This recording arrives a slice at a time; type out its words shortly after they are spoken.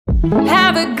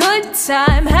Have a good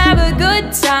time, have a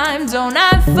good time. Don't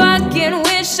I fucking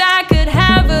wish I could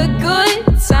have a good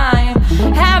time.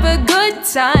 Have a good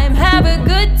time, have a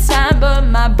good time. But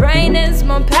my brain is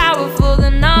more powerful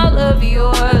than all of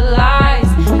your lies.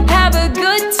 Have a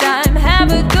good time,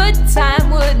 have a good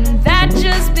time. Wouldn't that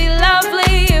just be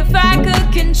lovely if I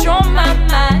could control my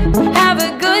mind? Have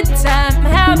a good time,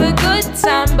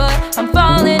 but I'm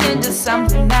falling into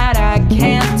something that I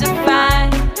can't define.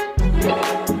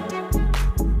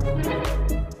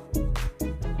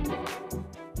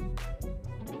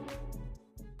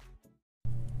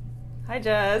 Hi,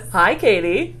 Jess. Hi,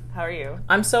 Katie. How are you?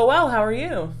 I'm so well. How are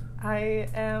you? I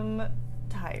am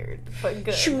tired, but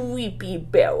good. Sweepy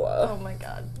Bella. Oh my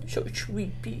god. So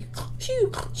sweepy. Shoo,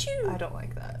 shoo. I don't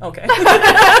like that. Okay.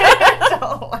 I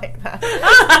don't like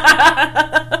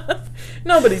that.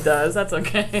 Nobody does. That's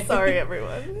okay. Sorry,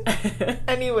 everyone.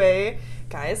 Anyway,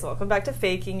 guys, welcome back to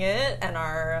Faking It and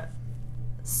our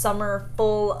summer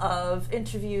full of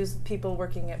interviews with people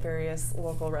working at various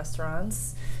local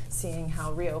restaurants. Seeing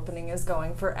how reopening is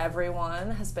going for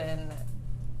everyone has been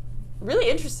really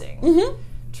interesting. Mm-hmm.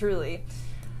 Truly.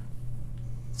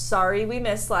 Sorry we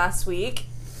missed last week.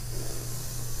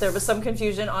 There was some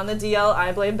confusion on the DL.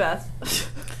 I blame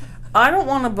Beth. I don't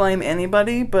want to blame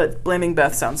anybody, but blaming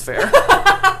Beth sounds fair.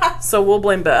 So we'll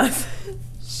blame Beth.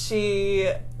 She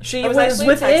was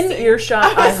within texting.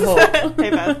 earshot, I hope. Hey,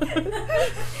 Beth.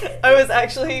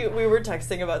 We were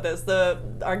texting about this.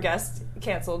 Our guest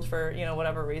canceled for,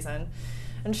 whatever reason.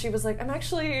 And she was like, I'm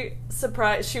actually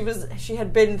surprised. She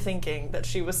had been thinking that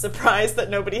she was surprised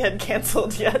that nobody had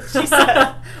canceled yet, she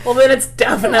said. Well, then it's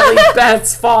definitely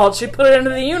Beth's fault. She put it into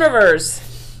the universe.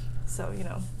 So,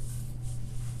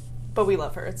 But we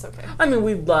love her. It's okay. I mean,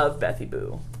 we love Bethy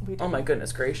Boo. We do. Oh my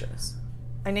goodness gracious.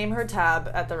 I name her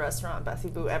tab at the restaurant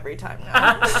Bethy Boo every time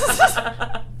now.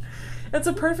 It's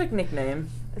a perfect nickname.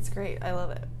 It's great. I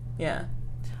love it. Yeah.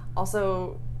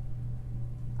 Also,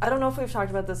 I don't know if we've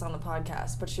talked about this on the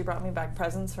podcast, but she brought me back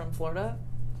presents from Florida.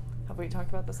 Have we talked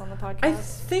about this on the podcast? I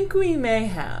think we may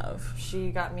have. She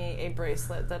got me a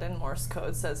bracelet that in Morse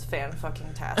code says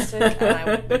fan-fucking-tastic,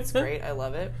 and it's great. I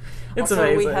love it. It's also,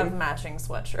 amazing. we have matching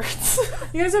sweatshirts.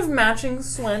 You guys have matching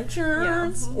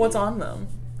sweatshirts? Yeah. What's on them?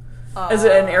 Is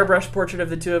it an airbrush portrait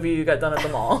of the two of you got done at the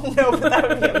mall? No, but that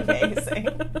would be amazing.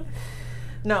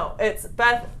 No, it's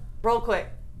Beth, roll quick.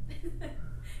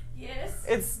 Yes.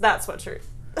 It's that sweatshirt.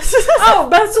 Oh,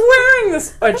 Beth's wearing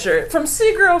this sweatshirt from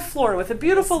Seagrove, Florida, with a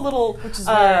beautiful little Which is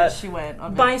where she went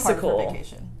on bicycle. part of her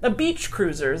vacation. A beach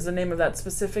cruiser is the name of that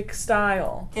specific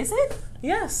style. Is it?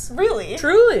 Yes. Really?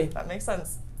 Truly. That makes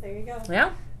sense. There you go.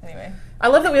 Yeah. Anyway. I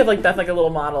love that we have Beth like a little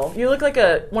model. You look like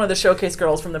one of the showcase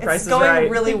girls from The Price It's is Right.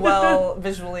 going really well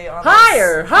visually on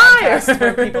Higher! this Higher! podcast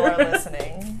where people are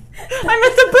listening. I'm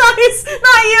at the price,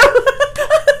 not you!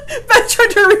 Beth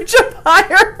tried to reach up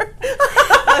higher.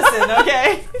 Listen,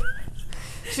 okay?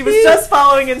 She was just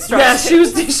following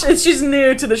instructions. Yeah, she's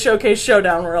new to the Showcase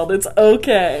Showdown world. It's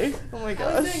okay. Oh my I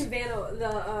was gosh. doing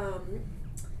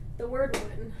the word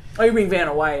one. Oh, you mean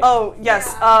Vanna White? Oh,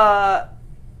 yes. Yeah.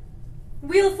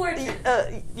 Wheel of Fortune.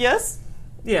 Yes?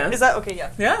 Yes. Is that okay?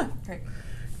 Yeah. Yeah. Great.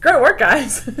 Great work,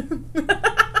 guys.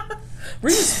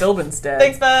 Regis Philbin's dead.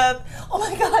 Thanks, Beth. Oh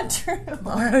my god, true.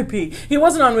 R.I.P. He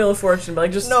wasn't on Wheel of Fortune,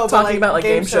 but talking about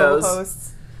game shows.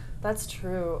 Hosts. That's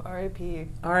true. R.I.P.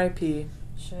 R.I.P.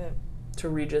 Shit. to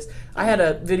Regis. I had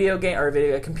a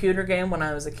a computer game when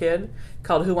I was a kid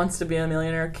called Who Wants to Be a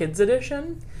Millionaire Kids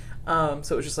Edition. So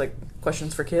it was just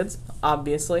questions for kids,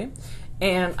 obviously.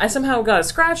 And I somehow got a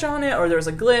scratch on it, or there was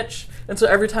a glitch, and so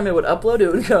every time it would upload,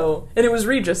 it would go, and it was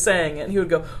Regis saying it, and he would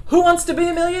go, Who Wants to Be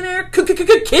a Millionaire?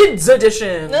 Kids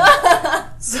Edition!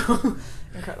 So,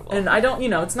 Incredible. and I don't,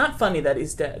 it's not funny that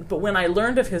he's dead, but when I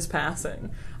learned of his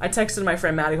passing, I texted my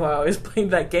friend Maddie, who I always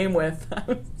played that game with, I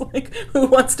was like, Who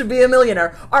Wants to Be a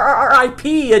Millionaire?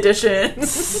 R.I.P. Edition!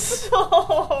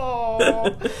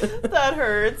 Oh, that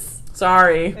hurts.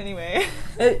 Sorry. Anyway.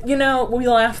 We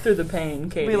laugh through the pain,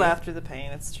 Katie. We laugh through the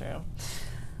pain, it's true.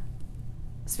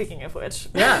 Speaking of which.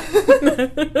 Yeah.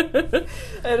 I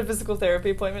had a physical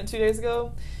therapy appointment 2 days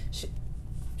ago. She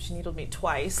needled me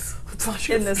twice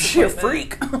in this She a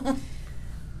appointment. freak.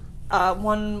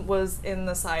 One was in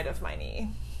the side of my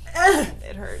knee.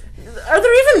 It hurt. Are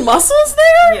there even muscles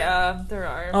there? Yeah, there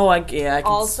are. Oh, I can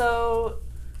Also,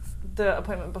 the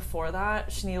appointment before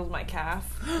that, she needled my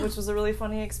calf, which was a really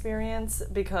funny experience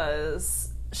because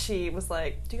she was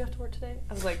like, do you have to work today?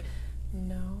 I was like,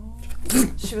 no.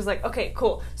 She was like, okay,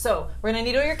 cool. So we're going to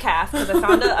needle your calf because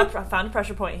I found a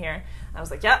pressure point here. I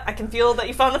was like, yeah, I can feel that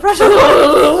you found the pressure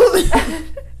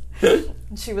point.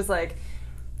 And she was like,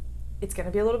 it's going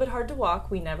to be a little bit hard to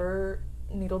walk. We never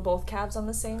needle both calves on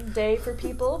the same day for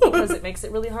people because it makes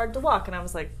it really hard to walk. And I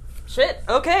was like, shit,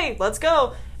 okay, let's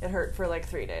go. It hurt for like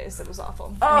 3 days. It was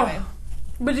awful. Oh. Anyway.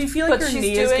 But do you feel like your she's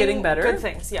knee is doing getting better? Good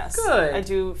things, yes. Good. I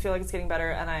do feel like it's getting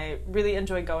better, and I really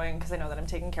enjoy going because I know that I'm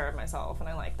taking care of myself, and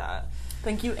I like that.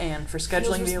 Thank you, Anne, for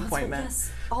scheduling the appointment.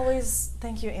 Yes, always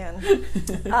thank you, Anne.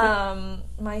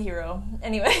 My hero.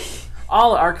 Anyway.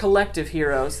 All our collective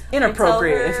heroes.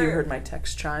 Inappropriate her- if you heard my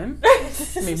text chime.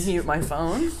 Maybe mute my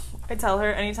phone. I tell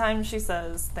her anytime she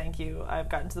says thank you, I've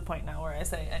gotten to the point now where I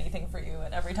say anything for you,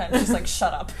 and every time she's like,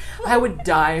 shut up. I would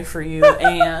die for you,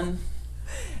 Anne.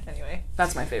 Anyway.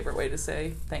 That's my favorite way to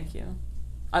say thank you.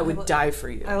 I would lo- die for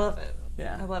you. I love it.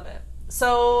 Yeah. I love it.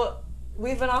 So,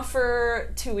 we've been off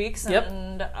for 2 weeks, Yep.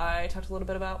 and I talked a little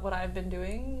bit about what I've been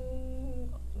doing.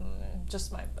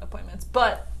 Just my appointments.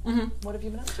 But, what have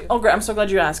you been up to? Oh, great. I'm so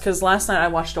glad you asked, because last night I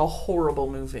watched a horrible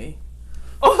movie.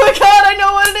 Oh my god, I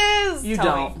know what it is! You Tell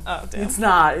don't. me. Oh, damn. It's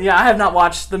not. Yeah, I have not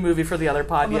watched the movie for the other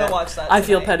pod I'm yet. gonna watch that I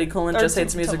Feel tonight. Petty, colon, Or Just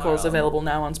Hates Musicals, tomorrow. available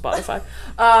now on Spotify.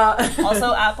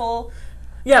 Also, Apple.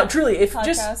 Yeah, truly, if Podcasts.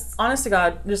 just, honest to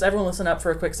God, just everyone listen up for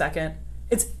a quick second.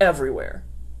 It's everywhere.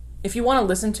 If you want to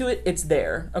listen to it, it's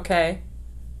there, okay?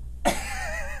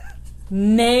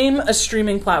 Name a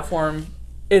streaming platform,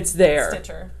 it's there.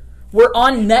 Stitcher. We're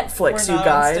on Netflix, We're you not on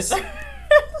guys. Stitcher.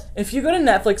 If you go to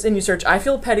Netflix and you search I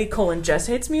Feel Petty, colon, Jess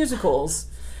Hates Musicals,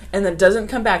 and then doesn't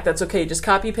come back, that's okay. Just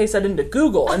copy paste that into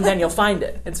Google, and then you'll find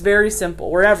it. It's very simple.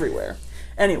 We're everywhere.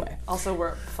 Anyway. Also,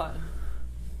 we're fun.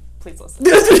 Please listen.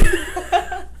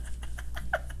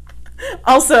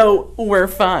 Also, we're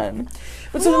fun.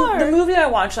 But so We are. the movie I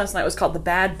watched last night was called The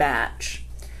Bad Batch.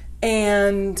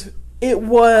 And it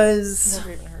was...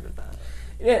 Never even heard of that.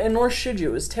 Yeah, and nor should you.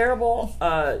 It was terrible.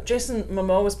 Jason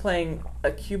Momoa was playing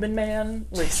a Cuban man,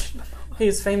 which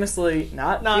he's famously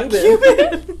not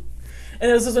Cuban.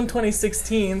 And this was in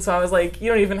 2016, so I was like, you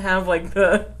don't even have like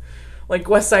the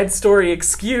West Side Story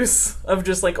excuse of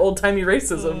just like old-timey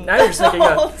racism. Now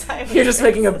you're just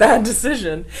making a bad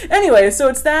decision. Anyway, so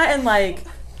it's that, and like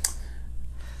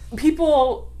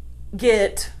people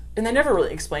get, and they never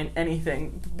really explain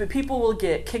anything, but people will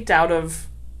get kicked out of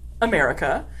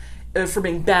America for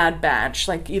being bad batch.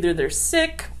 Like either they're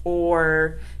sick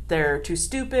or they're too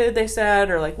stupid, they said,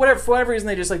 or like whatever, for whatever reason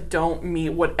they just like don't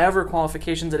meet whatever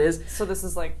qualifications it is. So this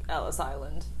is like Ellis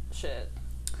Island shit.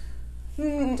 No,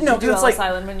 Did you do because it's Ellis like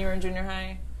Island when you were in junior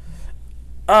high?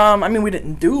 I mean, we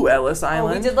didn't do Ellis Oh,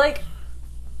 Island. we did like.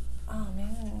 Oh man.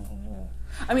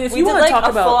 I mean, if We you did want to like talk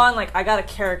a about full on like I got a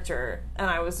character and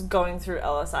I was going through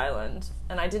Ellis Island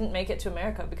and I didn't make it to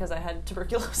America because I had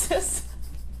tuberculosis.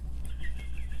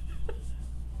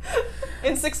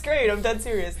 In 6th grade, I'm dead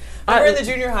serious. Remember in the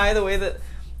junior high, the way that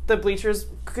the bleachers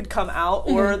could come out,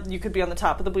 or you could be on the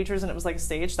top of the bleachers and it was like a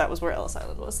stage? That was where Ellis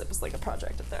Island was. It was like a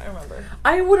project up there, I remember.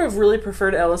 I would have really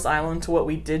preferred Ellis Island to what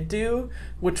we did do,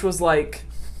 which was like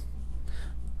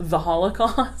the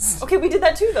Holocaust. Okay, we did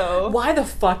that too, though. Why the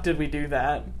fuck did we do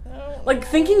that? I don't Like, know.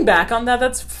 thinking back on that,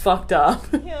 that's fucked up.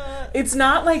 Yeah. It's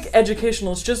not, like,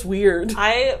 educational, it's just weird.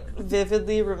 I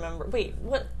vividly remember. Wait,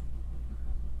 what?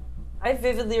 I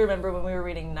vividly remember when we were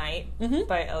reading Night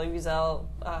by Elie Wiesel.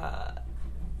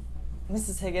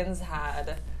 Mrs. Higgins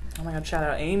had Oh my god, shout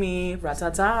out Amy,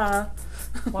 ratata.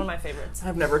 one of my favorites.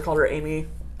 I've never called her Amy.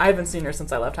 I haven't seen her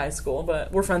since I left high school,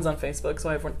 but we're friends on Facebook,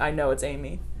 so I know it's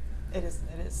Amy. It is.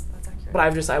 That's accurate. But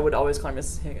I would always call her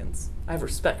Mrs. Higgins. I have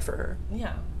respect for her.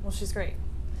 Yeah. Well, she's great.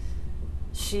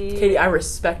 Katie, I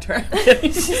respect her.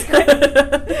 She's great.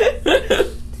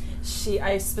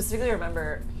 I specifically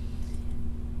remember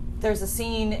there's a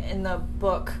scene in the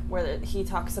book where he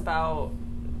talks about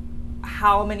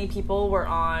how many people were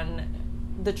on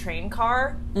the train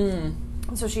car.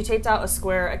 So she taped out a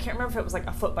square. I can't remember if it was like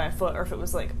a foot by a foot or if it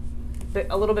was like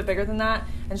a little bit bigger than that,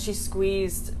 and she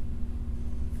squeezed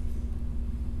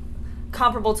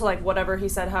comparable to like whatever he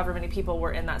said, however many people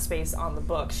were in that space on the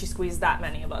book. She squeezed that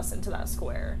many of us into that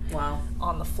square. Wow.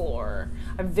 On the floor.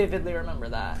 I vividly remember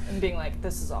that and being like,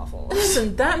 this is awful.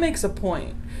 Listen, that makes a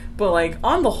point. But, like,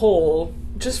 on the whole,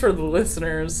 just for the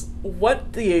listeners,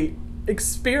 what the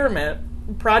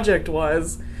experiment project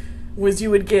was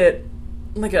you would get,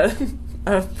 like,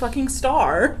 a fucking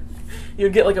star. You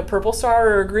would get, like, a purple star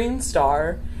or a green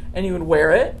star, and you would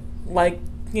wear it, like,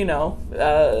 you know,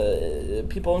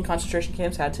 people in concentration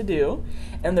camps had to do.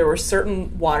 And there were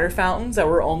certain water fountains that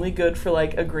were only good for,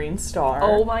 like, a green star.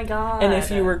 Oh my god. And if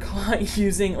you were caught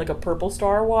using, like, a purple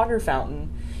star water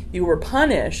fountain, you were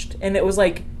punished. And it was,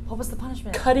 like, what was the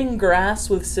punishment? cutting grass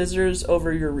with scissors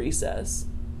over your recess.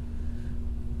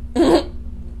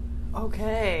 Oh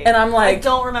Okay. And I'm like, I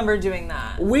don't remember doing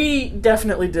that. we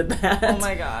definitely did that. Oh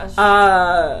my gosh.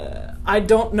 I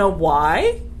don't know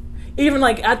why. Even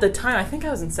like at the time, I think I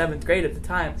was in 7th grade at the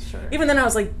time. Sure. Even then, I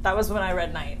was like, That was when I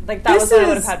read Night. Like, that was when I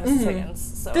would have had Mrs.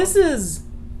 Higgins. So. this is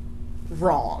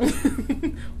wrong.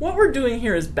 What we're doing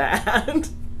here is bad.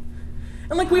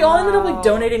 And like we all ended up like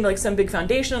donating to like some big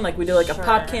foundation. Like we did like a Sure.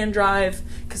 pop can drive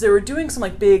because they were doing some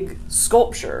like big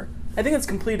sculpture. I think it's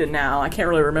completed now. I can't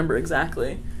really remember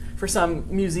exactly, for some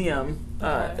museum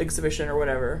Okay. exhibition or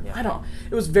whatever. Yeah. I don't.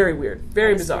 It was very weird,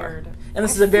 very That is bizarre. weird. And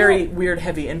this I is a very feel- weird,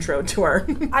 heavy intro to our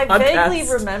I podcast.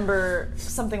 vaguely remember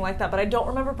something like that, but I don't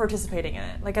remember participating in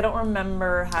it. Like, I don't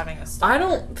remember having a star. I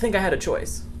don't think I had a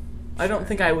choice. I don't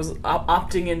think I was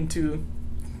opting into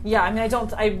Yeah, I mean,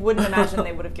 I wouldn't imagine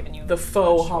they would have given you the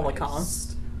faux a choice.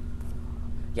 Holocaust.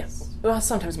 Yes. Well,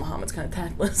 sometimes Muhammad's kind of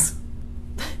tactless.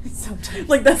 Sometimes.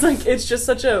 Like, that's like, it's just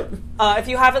such a... If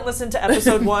you haven't listened to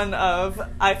episode 1 of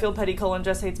I Feel Petty: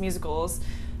 Jess Hates Musicals,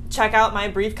 check out my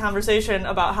brief conversation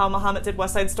about how Muhammad did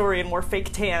West Side Story and wore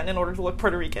fake tan in order to look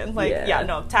Puerto Rican. Like, Yeah.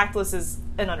 no, tactless is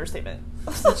an understatement.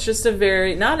 It's just a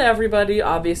very... Not everybody,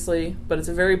 obviously, but it's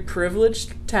a very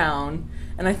privileged town.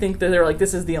 And I think that they're like,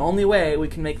 this is the only way we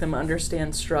can make them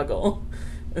understand struggle.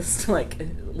 Is to, like,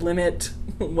 limit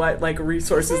what, like,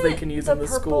 resources they can use in the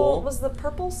school. Was the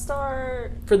purple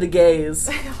star... For the gays.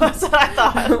 That's what I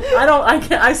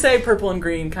thought. I say purple and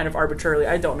green kind of arbitrarily.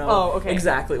 I don't know Oh, okay.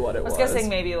 exactly what it I was. was guessing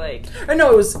maybe, like... Or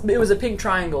no, it was a pink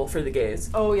triangle for the gays.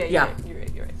 Oh, yeah, Yeah. you're right.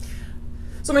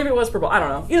 So maybe it was purple. I don't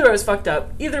know. Either way, it was fucked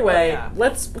up. Either way, yeah.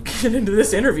 let's get into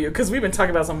this interview because we've been talking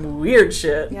about some weird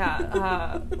shit.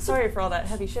 Yeah, sorry for all that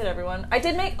heavy shit, everyone. I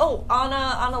did make... Oh, on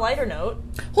a lighter note...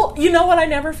 Well, you know what? I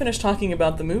never finished talking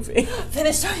about the movie.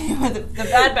 Finish talking about the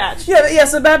Bad Batch. Yeah,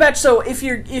 so Bad Batch. So if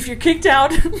you're kicked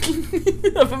out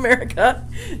of America,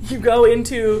 you go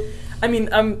into... I mean,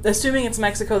 I'm assuming it's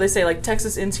Mexico. They say, like,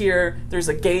 Texas ends here, there's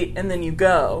a gate, and then you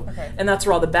go. Okay. And that's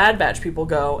where all the Bad Batch people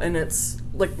go, and it's,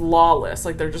 like, lawless.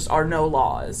 Like, there just are no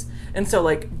laws. And so,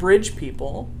 like, bridge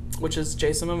people, which is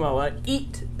Jason Momoa,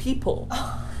 eat people.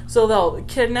 So they'll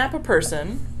kidnap a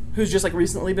person who's just, like,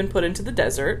 recently been put into the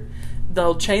desert.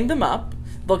 They'll chain them up.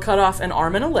 They'll cut off an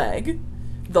arm and a leg.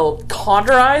 They'll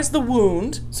cauterize the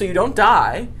wound so you don't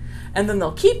die. And then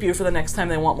they'll keep you for the next time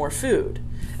they want more food.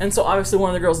 And so obviously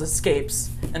one of the girls escapes,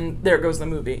 and there goes the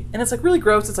movie. And it's like really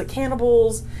gross. It's like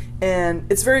cannibals,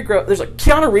 and it's very gross. There's like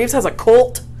Keanu Reeves has a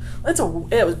cult.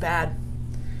 It was bad.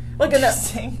 Like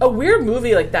Interesting. a weird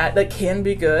movie like that can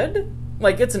be good.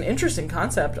 Like it's an interesting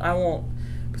concept. I won't,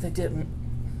 but they didn't.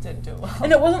 Didn't do it well.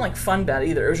 And it wasn't like fun bad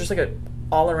either. It was just like a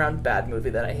all around bad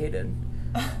movie that I hated.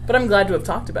 But I'm glad to have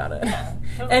talked about it.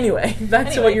 Anyway,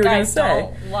 back to what you were going to guys, say.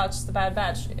 Don't watch The Bad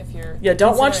Batch if you're... Yeah,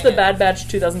 don't watch The considering Bad Batch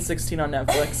 2016 on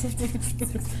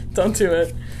Netflix. Don't do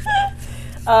it.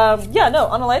 Yeah, no,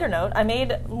 on a lighter note, I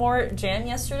made more jam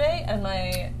yesterday, and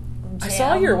my jam... I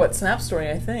saw your Snap story,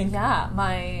 I think. Yeah,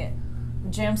 my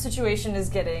jam situation is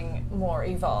getting more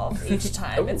evolved each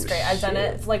time. Oh, It's great. I've done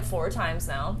shit. it like 4 times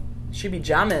now. She be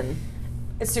jamming.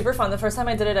 It's super fun. The first time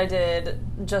I did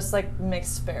just like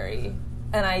mixed berry.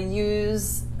 And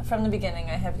from the beginning,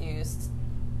 I have used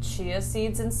chia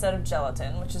seeds instead of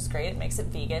gelatin, which is great. It makes it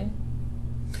vegan.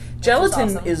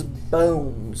 Gelatin awesome. is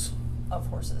bones. Of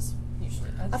horses,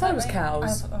 usually. I thought it was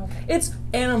cows. Okay. It's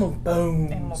animal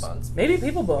bones. Animal bones. Maybe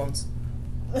people bones.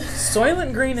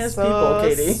 Soylent Green is people,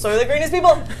 Katie. Soylent Green is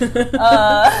people.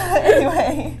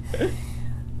 Anyway.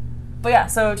 But yeah,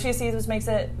 so chia seeds, which makes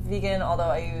it vegan, although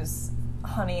I use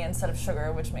honey instead of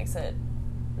sugar, which makes it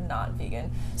not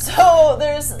vegan. So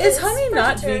Is honey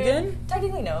not vegetarian. vegan?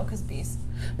 Technically no, because bees.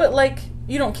 But, like,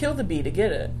 you don't kill the bee to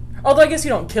get it. Although I guess you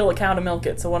don't kill a cow to milk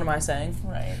it, so what am I saying?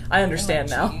 Right. I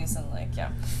understand and, like, now. cheese and, like, yeah.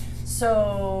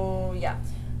 So, yeah.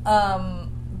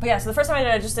 But yeah, so the first time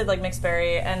I just did, like, mixed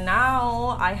berry, and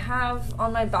now I have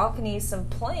on my balcony some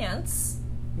plants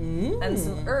and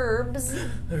some herbs,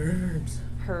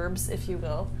 if you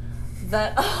will,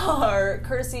 that are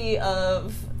courtesy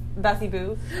of Bethy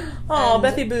Boo. Oh, And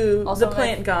Bethy Boo, also the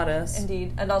plant goddess.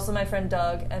 Indeed. And also my friend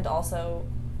Doug, and also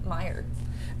Meyer.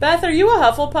 Beth, are you a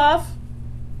Hufflepuff?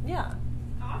 Yeah.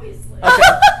 Obviously. Okay,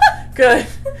 good.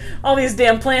 All these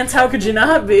damn plants, how could you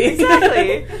not be?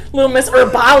 Exactly. Little Miss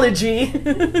Herbology.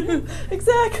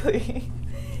 Exactly.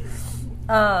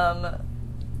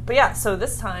 But yeah, so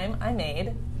this time I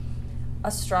made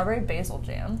a strawberry basil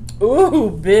jam.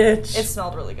 Ooh, bitch. It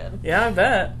smelled really good. Yeah, I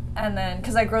bet. And then,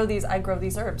 because I grow these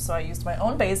herbs, so I used my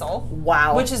own basil.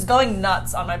 Wow. Which is going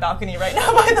nuts on my balcony right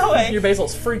now, by the way. Your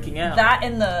basil's freaking out. That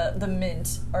and the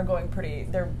mint are going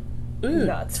they're Ooh,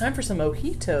 nuts. time for some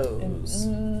mojitos.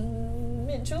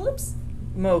 Mint juleps?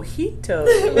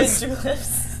 Mojitos. Mint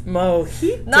juleps.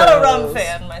 Mojitos. Not a rum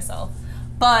fan myself,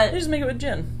 but You just make it with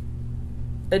gin.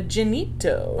 A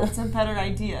ginito. that's a better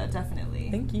idea, definitely.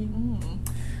 Thank you.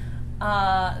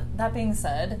 That being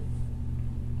said,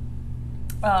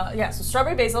 so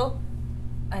strawberry basil.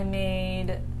 I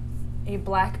made a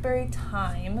blackberry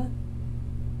thyme,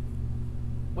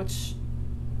 which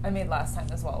I made last time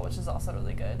as well, which is also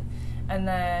really good. And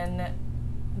then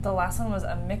the last one was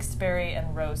a mixed berry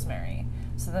and rosemary.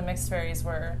 So the mixed berries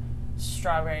were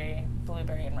strawberry,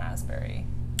 blueberry, and raspberry.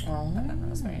 Oh. And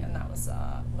rosemary, and that was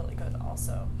really good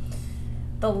also.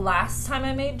 The last time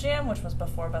I made jam, which was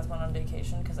before Beth went on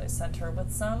vacation because I sent her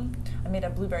with some, I made a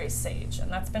blueberry sage,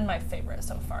 and that's been my favorite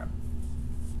so far.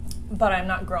 But I'm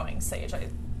not growing sage. I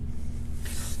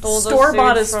stole the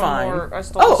Store-bought sage is from fine. work. I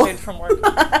stole the sage from work.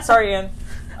 Sorry, Ann.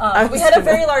 We had a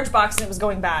very large box and it was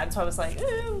going bad, so I was like,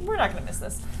 we're not going to miss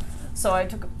this. So I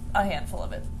took a handful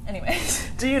of it. Anyway.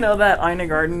 Do you know that Ina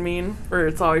Garden meme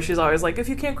where she's always like, if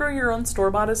you can't grow your own,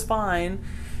 store-bought is fine.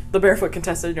 The barefoot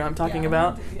contestant, you know what I'm talking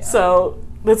about? Yeah. So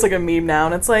that's like a meme now,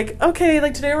 and it's like, okay,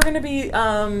 like today we're going to be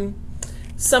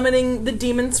summoning the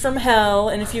demons from hell,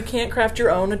 and if you can't craft your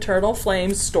own eternal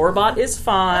flames, store-bought is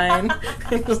fine.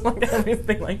 Just like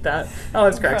everything like that. It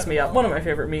always cracks me up. One of my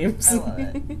favorite memes. I love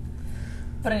it.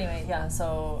 But anyway, yeah,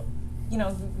 so,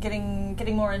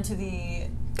 getting more into the...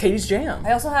 Katie's jam.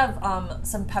 I also have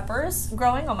some peppers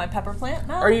growing on my pepper plant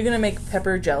now. Are you going to make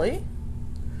pepper jelly?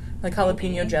 Like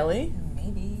jalapeno Maybe. jelly?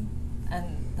 Maybe.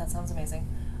 And that sounds amazing.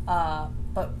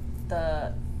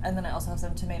 And then I also have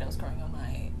some tomatoes growing on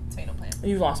my tomato plant.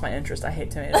 You've lost my interest. I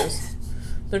hate tomatoes.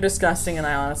 They're disgusting, and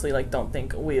I honestly don't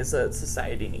think we as a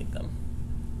society need them.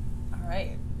 All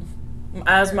right.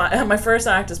 As my first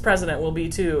act as president will be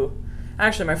to...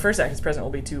 Actually, my first act as president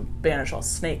will be to banish all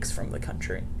snakes from the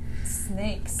country.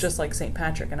 Snakes. Just like St.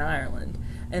 Patrick in Ireland.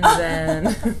 And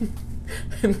then...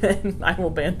 and then I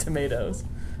will ban tomatoes.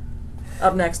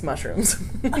 Up next, mushrooms.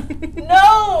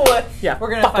 No! Yeah. We're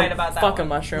going to fight about that Fuck one. a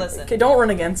mushroom. Listen. Okay, don't run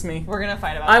against me. We're going to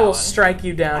fight about I that will one. strike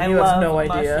you down. I You love have no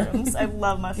idea. mushrooms. I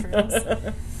love mushrooms.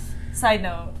 Side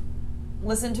note,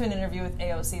 listen to an interview with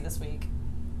AOC this week.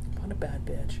 What a bad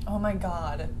bitch. Oh my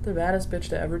god. The baddest bitch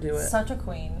to ever do it. Such a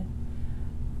queen.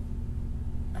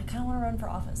 I kind of want to run for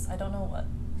office. I don't know what.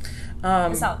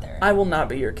 It's out there. I will not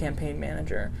be your campaign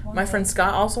manager. Why? My friend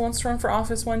Scott also wants to run for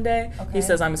office one day. Okay. He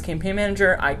says I'm his campaign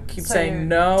manager. I keep So saying you're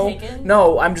no. taken?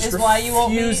 No, I'm just Is why you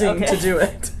won't be? refusing Okay. to do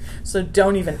it. So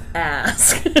don't even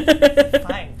ask.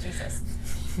 Fine, Jesus.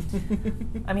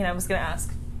 I mean, I was going to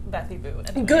ask Bethy Boo.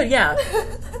 Anyway. Good, yeah.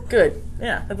 Good.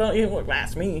 Yeah. I don't even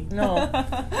ask me. No.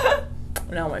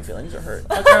 Now my feelings are hurt.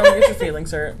 Okay, I'm gonna get your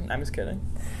feelings hurt. I'm just kidding.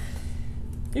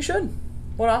 You should.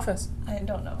 What office? I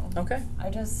don't know. Okay.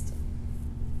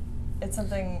 It's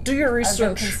something Do your I've been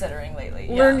research. considering lately.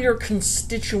 Learn yeah. your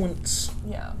constituents.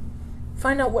 Yeah.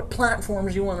 Find out what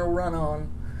platforms you want to run on.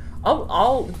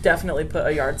 I'll definitely put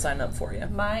a yard sign up for you.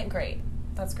 Great.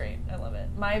 That's great. I love it.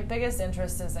 My biggest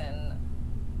interest is in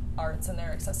arts and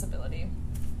their accessibility.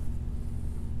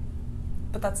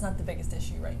 But that's not the biggest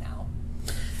issue right now.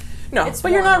 No, It's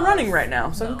but you're more not of- running right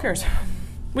now, so No. who cares?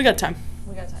 We got time.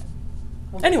 We got time.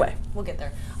 Anyway. We'll get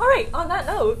there. All right, on that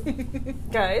note,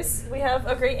 guys, we have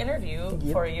a great interview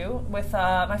Yep. for you with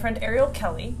my friend Ariel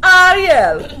Kelly.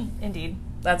 Ariel! Indeed.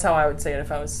 That's how I would say it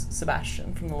if I was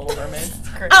Sebastian from The Little Mermaid.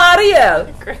 Great.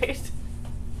 Ariel! Great.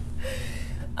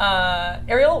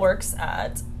 Ariel works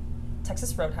at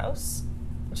Texas Roadhouse,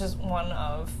 which is one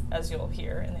of, as you'll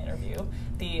hear in the interview,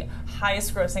 the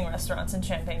highest grossing restaurants in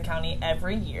Champaign County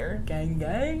every year. Gang,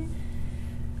 gang.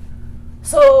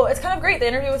 So it's kind of great. The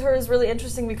interview with her is really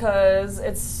interesting because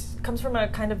it's comes from a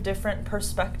kind of different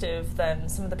perspective than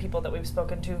some of the people that we've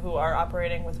spoken to who are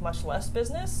operating with much less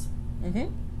business. Mm-hmm.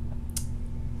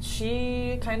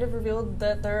 She kind of revealed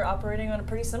that they're operating on a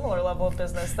pretty similar level of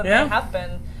business than Yeah. they have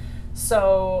been.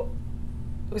 So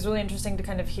it was really interesting to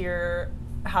kind of hear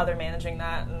how they're managing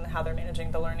that and how they're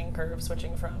managing the learning curve,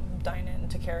 switching from dine-in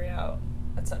to carry-out,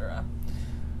 etc.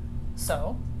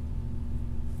 So,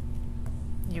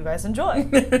 you guys enjoy.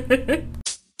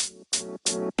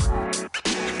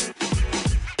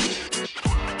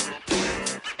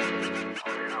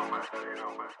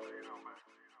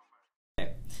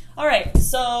 All right,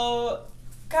 so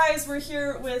guys, we're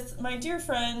here with my dear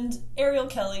friend Ariel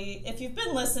Kelly. If you've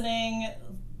been listening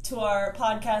to our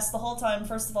podcast the whole time,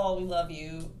 first of all, we love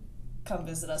you. Come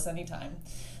visit us anytime.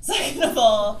 Second of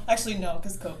all, actually no,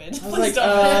 because COVID. I was like,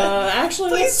 actually,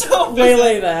 Please let's don't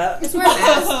waylay visit.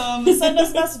 that. Send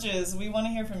us messages. We want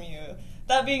to hear from you.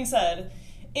 That being said,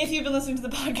 if you've been listening to the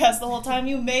podcast the whole time,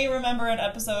 you may remember an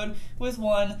episode with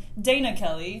one Dana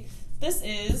Kelly. This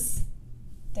is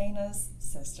Dana's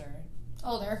sister.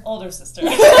 Older sister.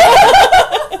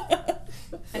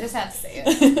 I just had to say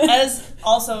it. As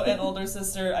also an older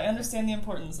sister, I understand the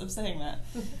importance of saying that.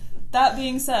 That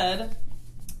being said,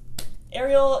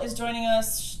 Ariel is joining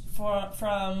us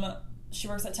from she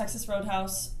works at Texas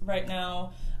Roadhouse right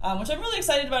now, which I'm really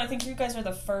excited about. I think you guys are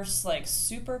the first like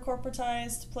super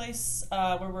corporatized place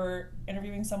where we're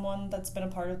interviewing someone that's been a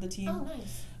part of the team. Oh,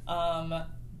 nice.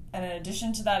 And in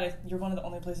addition to that, you're one of the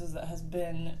only places that has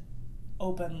been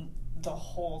open the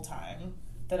whole time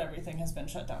that everything has been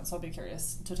shut down. So I'll be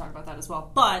curious to talk about that as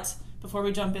well. But before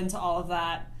we jump into all of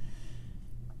that,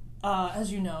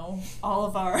 as you know, all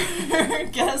of our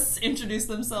guests introduce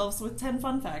themselves with 10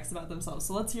 fun facts about themselves.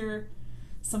 So let's hear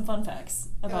some fun facts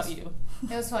about you.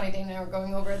 It was funny, Dana and I were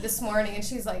going over it this morning, and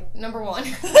she's like, number 1.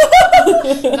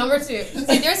 Number 2. She's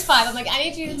like, there's 5. I'm like, I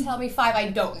need you to tell me 5 I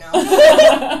don't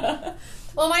know.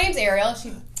 Well, my name's Ariel, if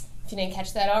you didn't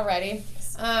catch that already.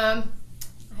 I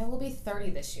will be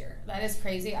 30 this year. That is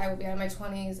crazy. I will be out of my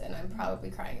 20s, and I'm probably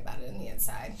crying about it in the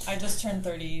inside. I just turned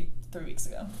 30 3 weeks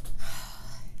ago.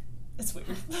 It's weird.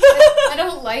 I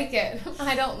don't like it.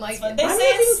 I don't like it. They I'm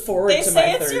say looking forward they to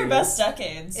say my it's your 30s. best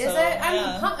decade. So, Is it?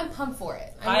 yeah. I'm pumped for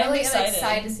it. I'm I'm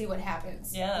excited. to see what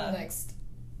happens in the next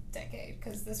decade,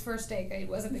 because this first decade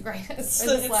wasn't the greatest.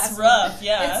 It's rough,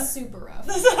 yeah. It's super rough.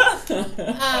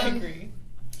 I agree.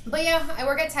 But yeah, I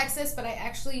work at Texas, but I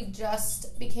actually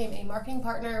just became a marketing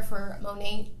partner for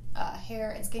Monat hair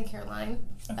and skincare line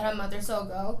about a month or so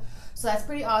ago. So that's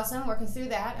pretty awesome, working through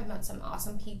that. I've met some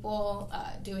awesome people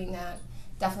doing that.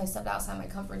 Definitely stepped outside my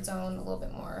comfort zone, a little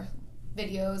bit more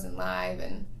videos and live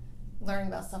and learning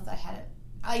about stuff that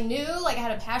I knew, like, I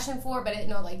had a passion for, but I didn't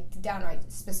know, like, the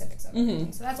downright specifics of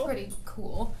everything. So that's pretty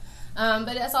cool.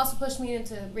 But it's also pushed me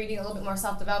into reading a little bit more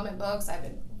self-development books. I've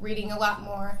been reading a lot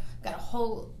more. Got a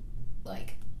whole,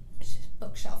 like,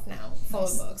 bookshelf now full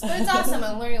of books. But it's awesome.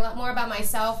 I'm learning a lot more about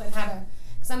myself and how to,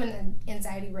 because I'm an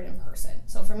anxiety-ridden person.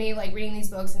 So for me, like, reading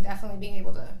these books and definitely being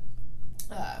able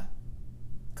to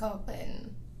cope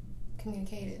and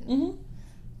communicate and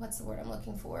what's the word I'm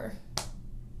looking for?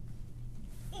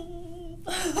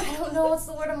 I don't know what's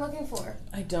the word I'm looking for.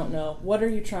 I don't know. What are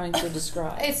you trying to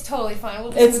describe? It's totally fine.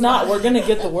 We'll It's not. We're going to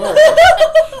get the word.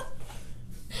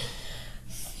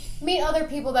 Meet other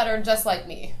people that are just like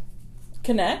me.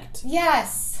 Connect?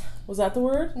 Yes. Was that the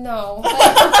word? No.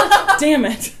 Damn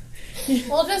it.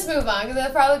 We'll just move on, because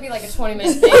it'll probably be like a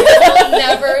 20-minute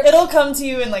thing. It'll come to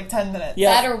you in like 10 minutes.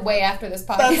 Yeah. That or way after this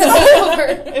podcast is over.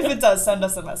 If it does, send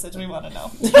us a message. We want to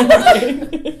know.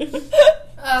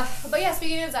 But yeah,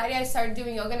 speaking of anxiety, I started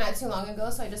doing yoga not too long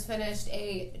ago, so I just finished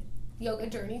a yoga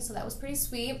journey, so that was pretty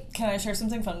sweet. Can I share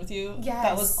something fun with you? Yes.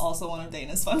 That was also one of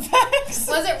Dana's fun facts.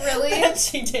 Was it really? That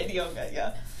she did yoga,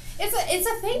 yeah. It's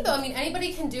a thing, though. I mean,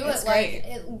 anybody can do It's it. great.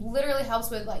 Like, it literally helps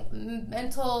with, like,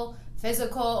 mental,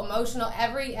 physical, emotional,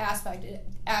 every aspect it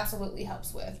absolutely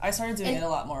helps with. I started doing it a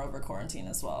lot more over quarantine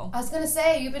as well. I was going to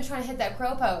say, you've been trying to hit that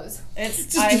crow pose. I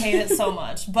hate it so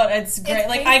much, but it's great. It's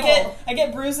like, painful. I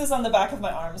get bruises on the back of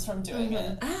my arms from doing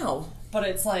it. Ow. But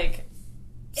it's like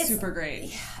super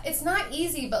great. Yeah, it's not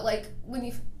easy, but like when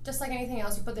you, just like anything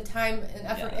else, you put the time and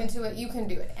effort Yeah. into it, you can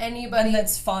do it. Anybody And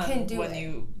it's fun can do when it.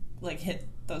 you like hit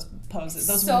those poses,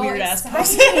 those So weird ass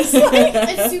exciting. poses.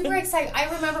 It's super exciting.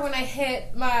 I remember when I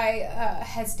hit my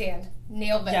headstand,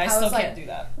 nailed it. Yeah, I I still was can't like, do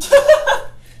that.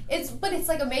 But it's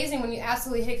like amazing when you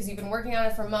absolutely hit, because you've been working on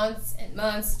it for months and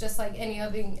months, just like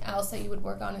anything else that you would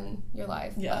work on in your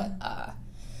life. Yeah. But,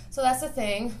 so that's the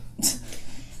thing.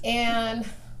 And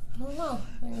I don't know.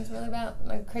 I think it's really about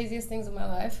my craziest things in my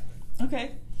life.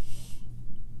 Okay.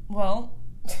 Well.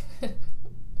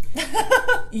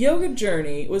 Yoga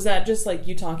journey, was that just like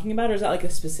you talking about, or is that like a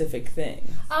specific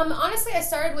thing? Honestly, I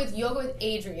started with Yoga with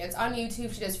Adrienne. It's on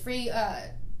YouTube. She does free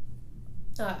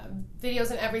videos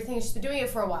and everything. She's been doing it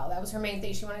for a while. That was her main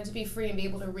thing. She wanted to be free and be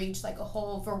able to reach like a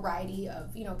whole variety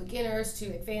of, beginners to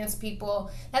advanced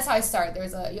people. That's how I started.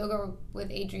 There's a Yoga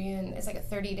with Adrienne. It's like a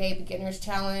 30-day beginners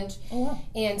challenge. Oh, wow.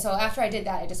 And so after I did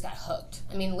that, I just got hooked.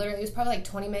 I mean, literally, it was probably like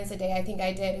 20 minutes a day I think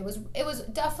I did. It was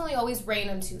definitely always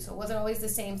random too, so it wasn't always the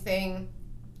same thing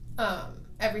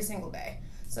every single day.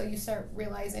 So you start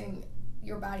realizing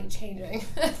your body changing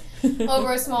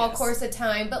over a small course of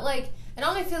time. But like, it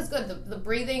only feels good. The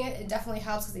breathing, it definitely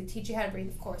helps, because they teach you how to breathe.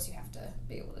 Of course, you have to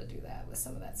be able to do that with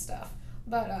some of that stuff.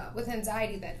 But with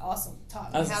anxiety, that also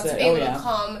taught me how to be able to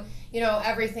calm,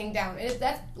 everything down.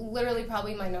 That's literally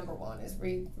probably my number one is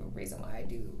reason why I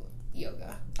do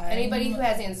yoga. Anybody who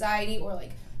has anxiety or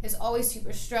like is always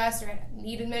super stressed or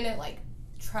need a minute, like,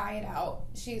 try it out.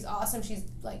 She's awesome. She's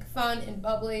like fun and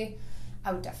bubbly.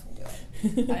 I would definitely do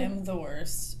it. I am the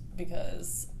worst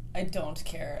because I don't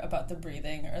care about the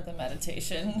breathing or the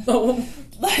meditation. Oh.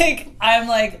 Like, I'm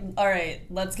like, all right,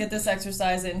 let's get this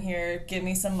exercise in here. Give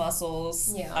me some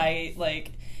muscles. Yeah. I,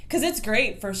 like, because it's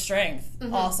great for strength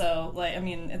also. Like, I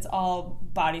mean, it's all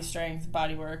body strength,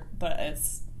 body work, but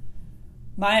it's,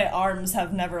 my arms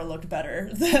have never looked better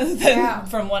than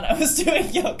from when I was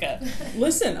doing yoga.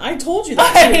 Listen, I told you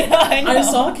that. I know. I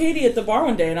saw Katie at the bar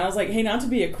one day, and I was like, hey, not to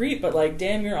be a creep, but, like,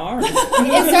 damn your arms.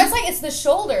 It starts like it's the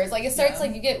shoulders. Like it starts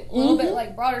like you get a little bit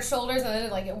like broader shoulders, and then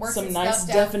like it works. Some its nice stuff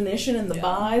down. definition in the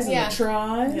bis and Yeah. the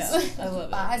tris. Yeah, I love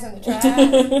it. Eyes and the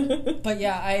try. But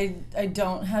yeah, I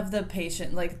don't have the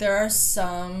patience. Like, there are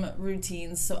some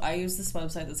routines. So I use this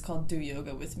website that's called Do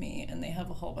Yoga With Me, and they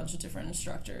have a whole bunch of different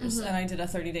instructors. And I did a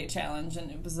 30-day challenge,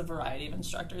 and it was a variety of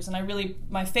instructors. And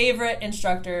my favorite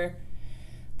instructor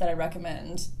that I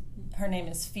recommend, her name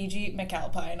is Fiji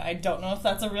McAlpine. I don't know if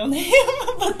that's a real name,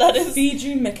 but that is...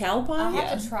 Fiji McAlpine? I'll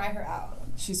have to try her out.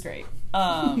 She's great.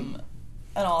 And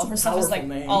all of her stuff is powerful like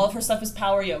name. all of her stuff is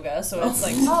power yoga, so it's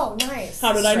like Oh, nice.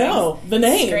 How did I know? The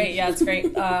name. it's great. Yeah, it's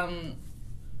great.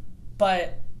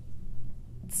 But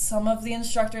some of the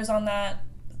instructors on that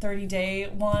 30-day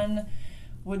one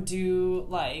would do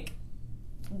like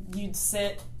you'd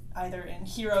sit either in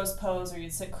hero's pose or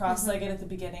you'd sit cross-legged at the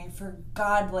beginning for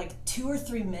like 2 or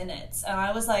 3 minutes, and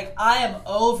I was like, I am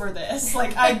over this.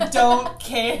 Like, I don't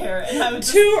care. And I would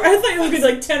just, I thought it would be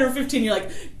like 10 or 15. You're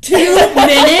like, 2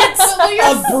 minutes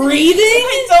of breathing?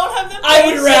 I don't have the patience. I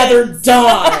would rather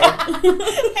die.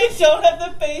 I don't have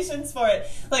the patience for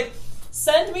it. Like,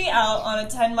 send me out on a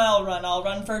 10-mile run. I'll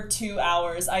run for 2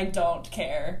 hours. I don't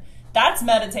care. That's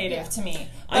meditative to me.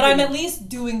 But I'm at least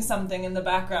doing something in the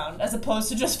background as opposed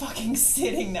to just fucking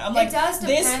sitting there. I'm like, does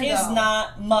this depend, is though.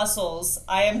 not muscles.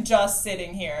 I am just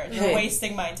sitting here. You're Hey.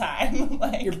 wasting my time.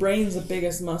 Like, Your brain's the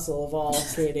biggest muscle of all,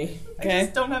 Katie. I Okay?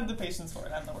 just don't have the patience for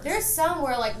it. I'm the worst. There's some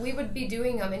where like we would be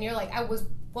doing them, and you're like,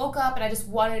 woke up and I just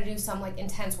wanted to do some like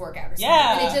intense workout or something.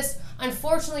 Yeah. And it just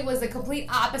unfortunately was the complete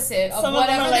opposite of Some of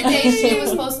them whatever are like- the day she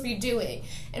was supposed to be doing.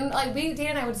 And like Dan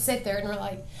and I would sit there and we're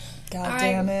like, God all right,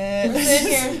 damn it. we're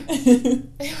sitting here.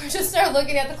 And we just start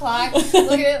looking at the clock,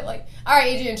 looking at it like, all right,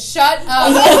 Adrian, shut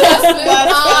up.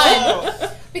 Let's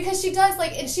move on. Because she does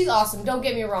like, and she's awesome. Don't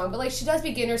get me wrong, but like she does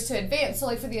beginners to advanced. So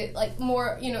like for the like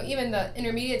more, even the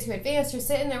intermediate to advanced, you're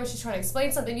sitting there when she's trying to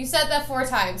explain something. You said that 4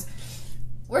 times.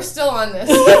 We're still on this.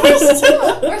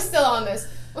 We're still on this.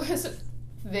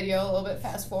 Video a little bit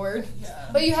fast forward. Yeah.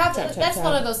 But you have to. Tap, tap, That's tap.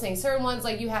 one of those things. Certain ones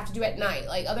like you have to do at night.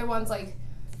 Like other ones like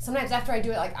sometimes after I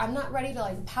do it, like I'm not ready to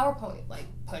like PowerPoint like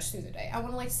push through the day. I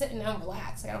want to like sit and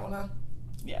relax. Like I don't want to.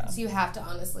 Yeah. So you have to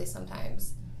honestly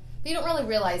sometimes. But you don't really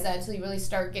realize that until you really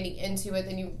start getting into it.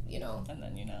 Then you know. And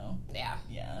then, Yeah.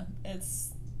 yeah,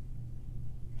 it's...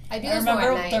 I do I this more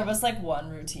remember at night. there was like one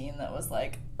routine that was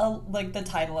like the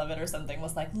title of it or something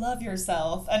was like love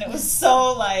yourself, and it was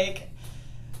so like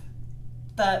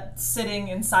that sitting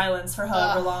in silence for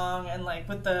however long, and like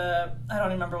with the I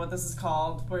don't remember what this is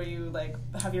called, where you like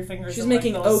have your fingers She's in,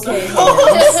 making like, those okay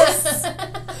circles.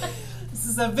 This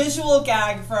is a visual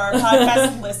gag for our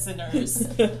podcast listeners,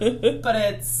 but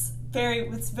it's very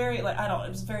like I don't know, it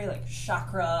was very like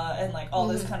chakra and like all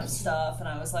this kind of stuff, and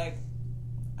I was like,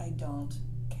 I don't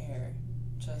care.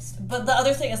 But the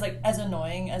other thing is, like, as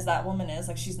annoying as that woman is,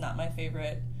 like, she's not my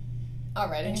favorite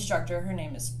Already. instructor. Her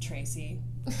name is Tracy.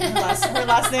 Her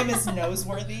last name is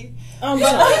Noseworthy.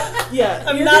 Yeah,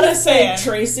 I'm you're not gonna a say fan.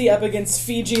 Tracy up against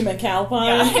Fiji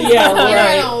McAlpine? Yeah, Yeah,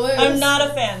 I know. right. I'm not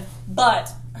a fan.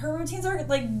 But her routines are,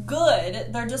 like,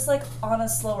 good. They're just, like, on a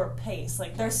slower pace.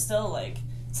 Like, there's still, like,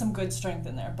 some good strength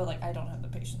in there. But, like, I don't have the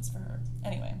patience for her.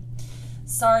 Anyway.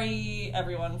 Sorry,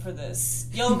 everyone, for this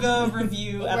yoga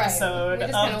review Right. episode We of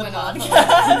just kinda the went off on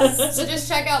podcast. So just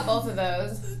check out both of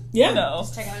those. Yeah.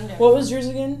 Just check out them. What was yours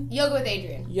again? Yoga with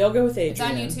Adrian. Yoga with Adrian.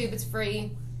 It's on YouTube. It's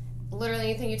free. Literally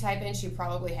anything you type in, she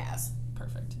probably has.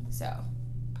 Perfect. So.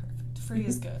 Free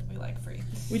is good. We like free.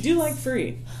 We do like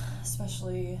free.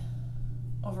 Especially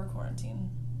over quarantine.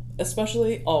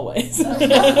 Especially always.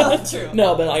 True.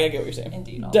 No, but I get what you're saying.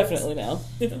 Indeed, always. Definitely now.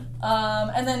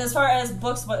 And then as far as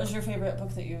books, what is your favorite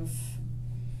book that you've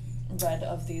read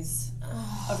of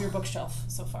your bookshelf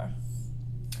so far?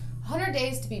 100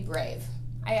 Days to Be Brave.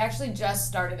 I actually just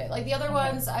started it. Like the other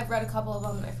ones, I've read a couple of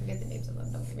them and I forget the names of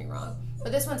them, don't get me wrong.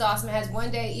 But this one's awesome. It has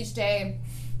one day each day.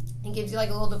 It gives you like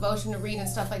a little devotion to read and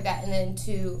stuff like that, and then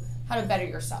to how to better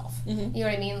yourself. Mm-hmm. You know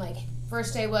what I mean? Like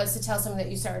first day was to tell someone that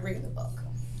you started reading the book.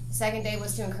 Second day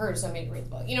was to encourage somebody to read the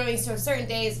book. You know what I mean? So certain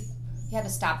days you have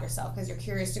to stop yourself because you're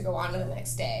curious to go on to the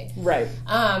next day. Right.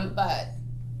 But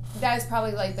that is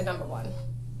probably like the number one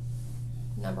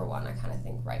I kind of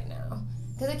think right now.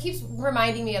 because it keeps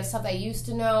reminding me of stuff I used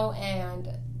to know and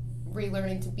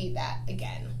relearning to be that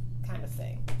again, kind of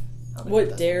thing.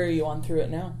 What day are you on through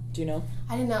it now? Do you know?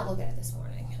 I did not look at it this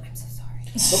morning. I'm so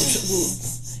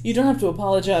sorry. You don't have to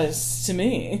apologize to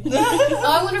me. Oh,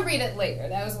 I'm going to read it later.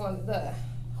 That was one of the...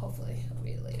 Hopefully, I'll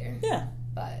read it later. Yeah.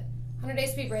 But 100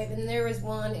 Days to Be Brave, and there was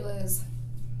one, it was...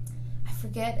 I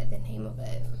forget the name of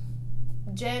it.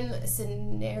 Jen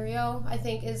Scenario, I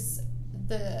think, is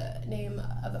the name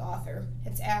of the author.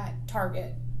 It's at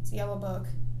Target. It's a yellow book.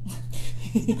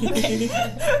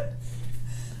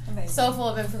 So full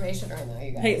of information right now,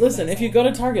 you guys. Hey, listen, if you go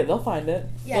to Target, they'll find it.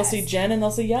 Yes. They'll see Jen and they'll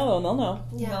see yellow and they'll know.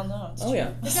 Yeah. Well, no, it's Oh, true.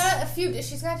 yeah.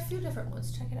 She's got a few different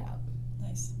ones. Check it out.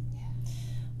 Nice.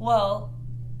 Well,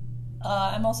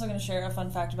 I'm also going to share a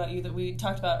fun fact about you that we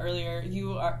talked about earlier.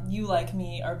 You, like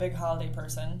me, are a big holiday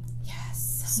person.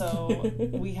 Yes. So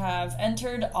we have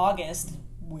entered August,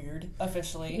 weird,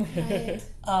 officially,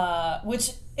 Right.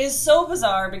 which is so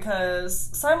bizarre because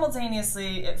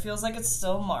simultaneously it feels like it's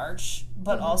still March,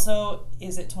 but also,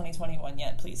 is it 2021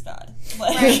 yet? Please, God.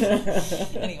 Like,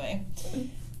 anyway.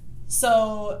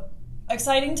 So,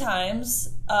 exciting times.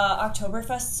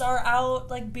 Oktoberfests are out,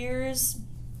 like beers,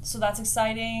 so that's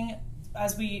exciting.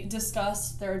 As we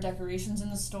discussed, there are decorations in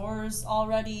the stores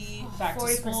already, back to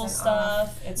 40% school off.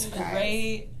 stuff. It's You guys.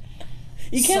 great.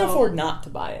 You can't So- afford not to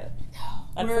buy it.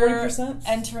 At We're 40%?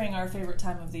 entering our favorite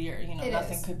time of the year. You know, It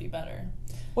nothing is. could be better.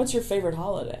 What's your favorite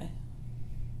holiday?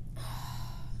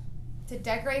 To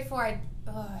decorate for, I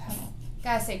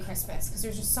gotta say Christmas, because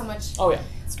there's just so much. Oh, yeah.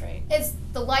 It's great. It's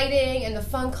the lighting and the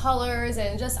fun colors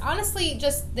and just honestly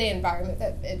just the environment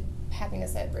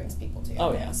happiness that it brings people to.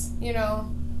 Oh, yes. You know,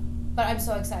 but I'm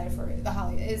so excited for it. The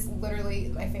holiday is literally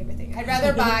my favorite thing. I'd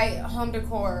rather buy home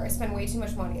decor. I spend way too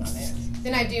much money on it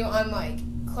than I do on like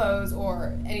clothes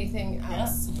or anything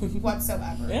else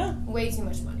whatsoever. Yeah. Way too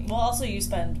much money. Well, also you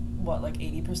spend, what, like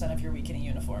 80% of your week in a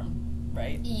uniform,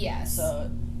 right? Yes.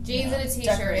 So, Jeans you know, and a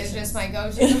t-shirt decorations. is just my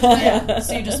go-to. Yeah.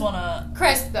 So you just want to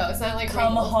Crisp though. It's not like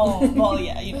come wrinkled. home. Well,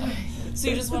 yeah, you know. So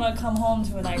you just want to come home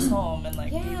to a nice home and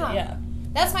like, Yeah. yeah.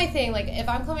 That's my thing. Like, if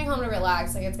I'm coming home to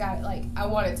relax, like, it's got, like, I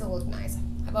want it to look nice.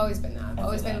 I've always been that. I've I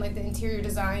always feel been, that. like, the interior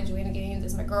design. Joanna Gaines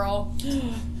is my girl.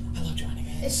 I love Joanna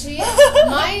Gaines. She is.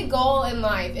 My goal in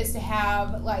life is to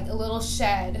have, like, a little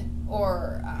shed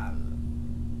or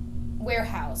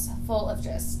warehouse full of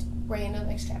just random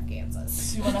extravaganzas.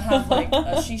 So you want to have like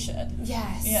a she shed.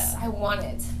 Yes. Yeah. I want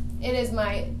it. It is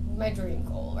my dream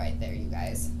goal right there, you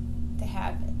guys. To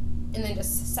have it. And then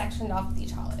just sectioned off with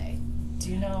each holiday. Do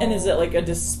you know? And is it like a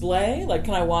display? Like,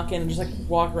 can I walk in and just like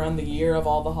walk around the year of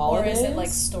all the or holidays? is it like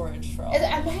storage for all?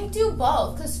 I might do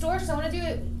both because storage. I want to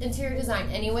do interior design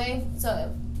anyway.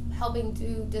 So helping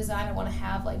do design, I want to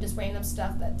have like just random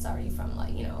stuff that's already from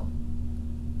like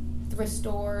thrift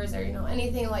stores or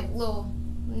anything like little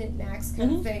knickknacks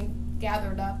kind of thing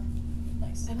gathered up.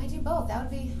 Nice. I might do both. That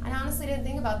would be. I honestly didn't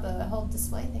think about the whole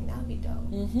display thing. That would be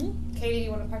dope. Mm-hmm. Katie, do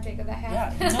you want to partake of that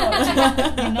hat? Yeah, no,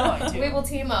 I do. You know I do. We will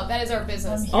team up. That is our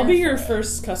business. I'm I'll be here your for it.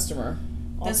 first customer.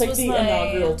 I'll This take was the my-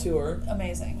 inaugural tour.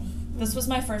 Amazing. This was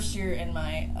my first year in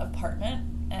my apartment,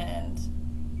 and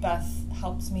Beth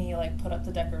helped me like put up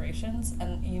the decorations.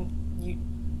 And you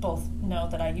both know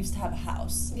that I used to have a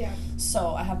house, Yeah.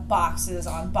 so I have boxes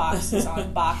on boxes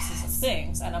on boxes of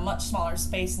things, and a much smaller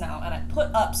space now. And I put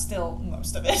up still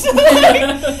most of it.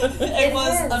 It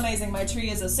was is. amazing. My tree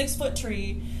is a 6-foot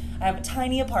tree. I have a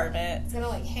tiny apartment. It's gonna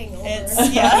like hang over.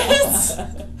 It's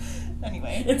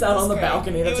Anyway, It's out on the great.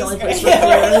 balcony. That's It the was only great. place for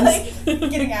Yeah, clearance.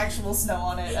 like, getting actual snow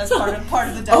on it as part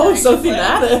of the decoration. Oh, so plan.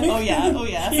 thematic. Oh yeah, oh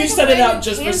yeah. You It's set like it a out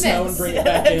just for snow and canvas. bring it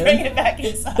back in. Bring it back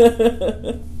inside.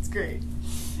 It's great.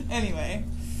 Anyway,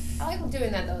 I like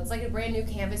doing that though. It's like a brand new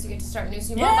canvas. You get to start new.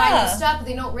 So you want to buy Yeah. new stuff, but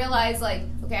they don't realize like,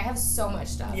 okay, I have so much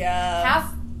stuff.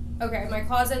 yeah. Okay, my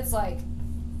closet's like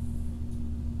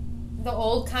the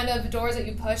old kind of doors that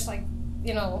you push, like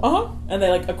Uh-huh. And they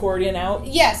like accordion out.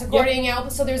 Yes, according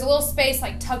out. So there's a little space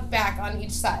like tucked back on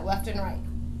each side, left and right.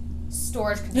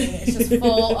 Storage container. It's just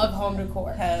full of home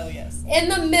decor. Hell yes. In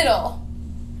the middle,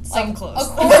 Some like, clothes.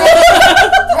 a quarter,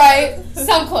 right?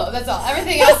 Some clothes. That's all.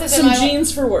 Everything else is in Some my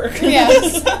jeans for work.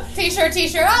 Yes. T-shirt.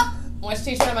 Oh, which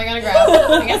T-shirt am I gonna grab?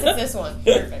 I guess it's this one.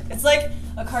 Perfect. It's like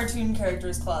a cartoon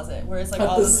character's closet where it's like With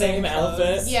all the the same clothes,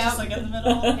 outfit. Yeah. just like in the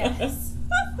middle. Yes.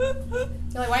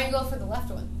 You're like, why didn't you go for the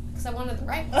left one? Because I wanted the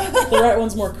right one. The right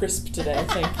one's more crisp today.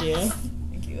 Thank you.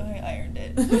 Thank you. I ironed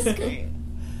it. That's great.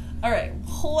 All right.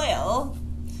 Well,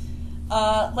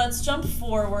 let's jump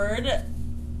forward.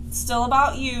 Still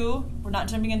about you. We're not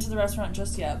jumping into the restaurant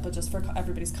just yet, but just for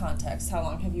everybody's context, how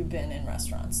long have you been in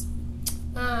restaurants?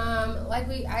 Like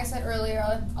I said earlier,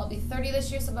 I'll be 30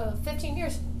 this year, so about 15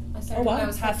 years. I started when I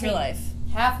was half your 15. life.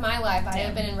 Half my life, I Damn.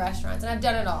 have been in restaurants, and I've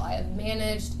done it all. I have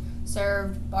managed,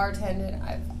 served, bartended,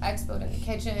 I've expoed in the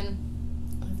kitchen,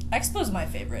 Expo's my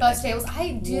favorite. bus tables.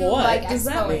 I do What like does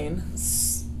that expoing.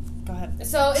 mean? Go ahead.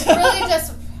 So it's really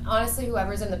just, honestly,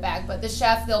 whoever's in the back. But the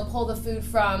chef, they'll pull the food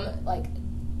from, like,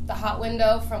 the hot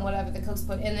window from whatever the cooks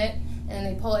put in it, and then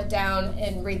they pull it down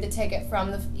and read the ticket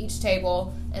from each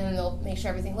table, and then they'll make sure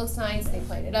everything looks nice, they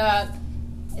plate it up,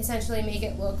 essentially make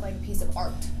it look like a piece of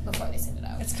art before they send it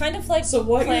out. It's kind of like So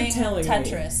what you're playing telling me-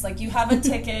 Tetris. Like, you have a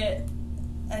ticket,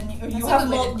 and you a have good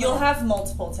way to put you'll it. have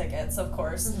multiple tickets, of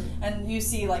course, and you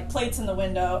see like plates in the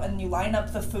window, and you line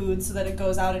up the food so that it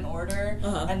goes out in order,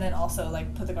 Uh-huh. and then also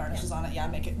like put the garnishes on it. Yeah,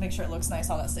 make sure it looks nice.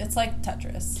 All that stuff. It's like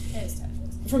Tetris. It is Tetris.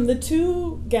 From the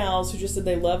two gals who just said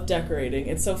they love decorating,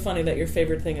 it's so funny that your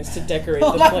favorite thing is to decorate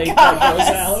Oh the my plate God, that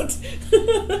goes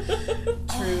out.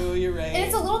 True, you're right. And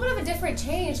it's a little bit of a different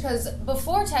change because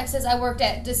before Texas, I worked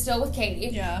at Distill with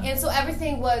Katie. Yeah. And so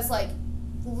everything was like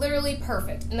literally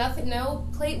perfect. Nothing, no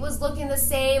plate was looking the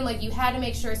same. Like you had to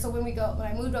make sure. So when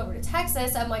I moved over to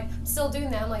Texas, I'm like, I'm still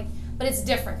doing that. I'm like, but it's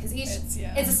different because it's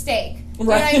a steak. You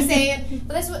know what I'm saying?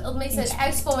 But that's what makes it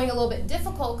expoing a little bit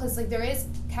difficult because like there is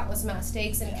countless amount of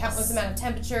steaks and countless amount of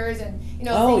temperatures and things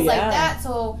like that.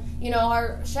 So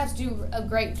our chefs do a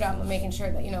great job of making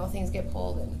sure that things get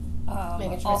pulled and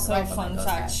making sure. Also, it's right fun those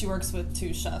fact: guys. she works with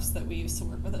two chefs that we used to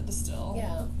work with at Distill.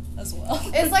 Yeah. As well.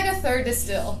 It's like a third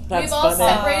Distill. That's We've all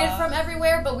funny. separated from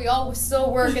everywhere, but we all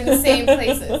still work in the same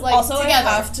places. Like Also, together.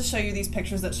 I have to show you these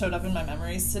pictures that showed up in my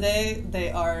memories today. They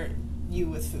are you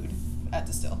with food at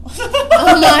Distill.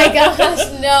 Oh my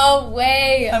gosh, no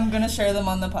way. I'm gonna share them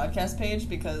on the podcast page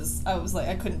because I was like,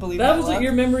 I couldn't believe That my was luck.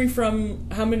 your memory from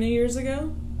how many years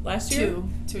ago? Last year?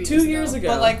 Two years ago.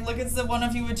 But like, look, it's the one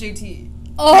of you with JT.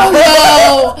 Oh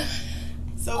no!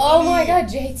 So Oh funny. my god,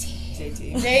 JT.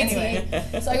 JT. JT. Anyway,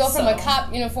 So I go from a So-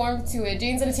 cop uniform to a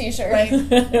jeans and a t-shirt. right.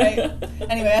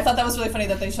 Anyway, I thought that was really funny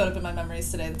that they showed up in my memories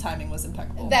today. The timing was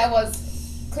impeccable. That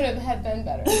couldn't have been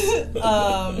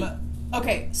better.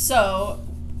 Okay, so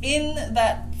in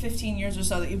that 15 years or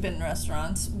so that you've been in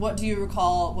restaurants, what do you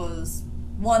recall was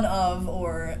one of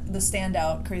or the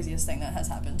standout craziest thing that has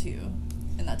happened to you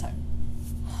in that time?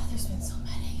 There's been so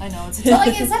many. I know, it's a But tough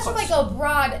like it's such question. like a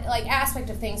broad aspect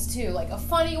of things too. Like a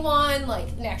funny one, like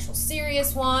an actual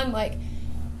serious one, like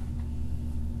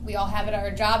we all have it at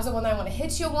our jobs, the one that I want to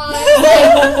hit you one. And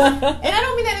I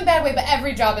don't mean that in a bad way, but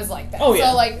every job is like that. Oh, yeah.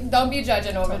 So like don't be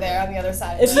judging over there on the other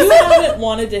side of If it. you haven't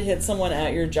wanted to hit someone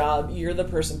at your job, you're the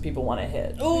person people want to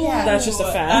hit. Ooh, Yeah. That's just a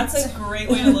fact. That's a great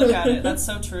way to look at it. That's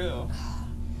so true.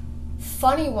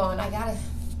 Funny one,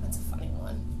 that's a funny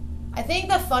one. I think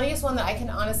the funniest one that I can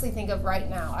honestly think of right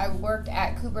now, I worked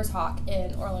at Cooper's Hawk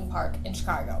in Orland Park in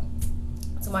Chicago.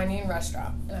 It's a Miami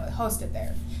restaurant, and I hosted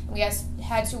there. And we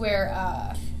had to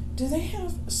wear, Do they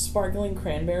have sparkling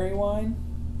cranberry wine?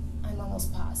 I'm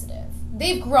almost positive.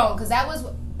 They've grown, because that was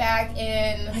back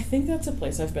in, I think that's a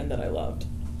place I've been that I loved.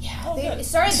 yeah, it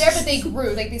started there, but they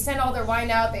grew. Like, they send all their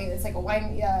wine out. It's like a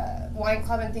wine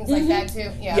club and things like that, too.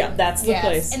 Yeah, Yeah, that's the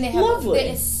place. And they have, Lovely.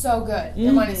 It's so good.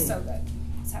 Their wine is so good.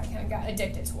 That's how I kind of got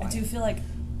addicted to wine. I do feel like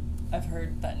I've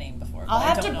heard that name before. but I'll I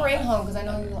have don't to know bring if I- home because I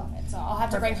know you love it. So I'll have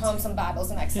to bring home some bottles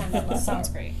the next time. That sounds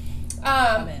great. Um,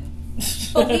 I'm in.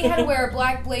 but we had to wear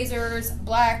black blazers,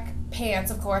 black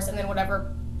pants, of course, and then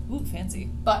whatever Ooh, fancy.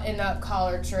 button-up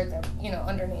collared shirt that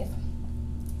underneath.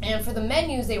 And for the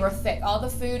menus, they were thick. All the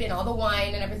food and all the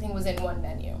wine and everything was in one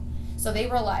menu. So they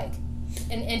were like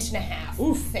an inch and a half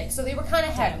thick. So they were kind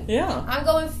of heavy. Yeah. I'm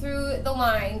going through the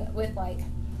line with like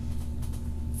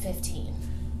 15,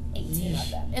 18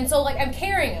 of them. And so like I'm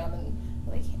carrying them and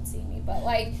well, they can't see me, but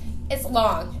like it's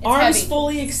long. It's Arms heavy.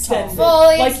 fully extended.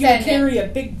 Fully like you would extended. carry a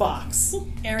big box.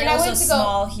 Ariel's went a to go-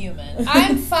 small human.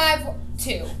 I'm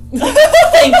 5'2".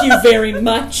 Thank you very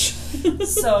much.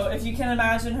 So if you can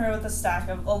imagine her with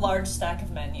a large stack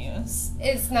of menus.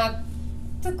 It's not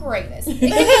the greatest.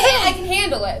 I can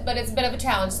handle it, but it's a bit of a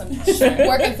challenge sometimes.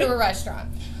 Working through a restaurant.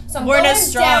 So I'm Weren't going as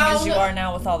strong down, as you are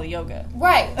now with all the yoga.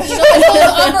 Right. It's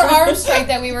those upper arm strength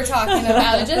that we were talking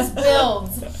about. It just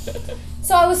builds.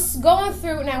 So I was going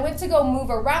through, and I went to go move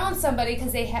around somebody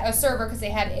because they had a server because they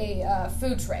had a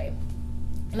food tray,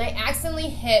 and I accidentally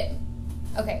hit.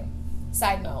 Okay,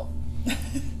 side note.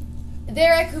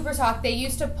 There at Cooper's Hawk, they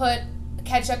used to put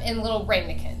ketchup in little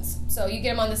ramekins. So you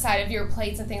get them on the side of your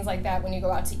plates and things like that when you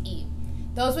go out to eat.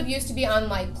 Those would used to be on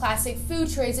like plastic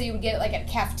food trays that you would get like at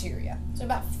a cafeteria. So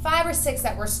about 5 or 6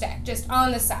 that were stacked just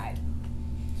on the side.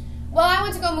 Well, I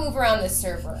went to go move around this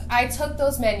server. I took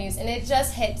those menus and it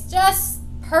just hit just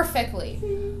perfectly.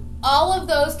 All of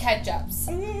those ketchups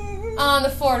on the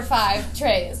 4 to 5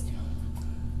 trays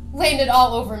landed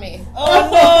all over me.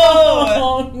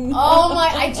 Oh no! Oh my,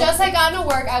 I just had gotten to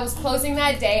work. I was closing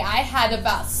that day. I had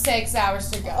about 6 hours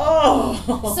to go.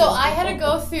 Oh. So I had to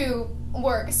go through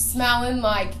work smelling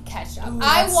like ketchup. Ooh,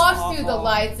 I that's walked through the awful.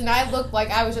 lights and I looked like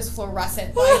I was just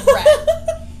fluorescent like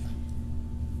red.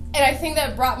 And I think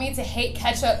that brought me to hate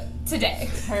ketchup today.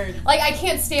 Heard. Like, I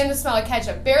can't stand the smell of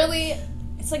ketchup. Barely.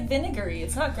 It's like vinegary.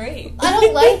 It's not great. I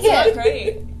don't like It's not it.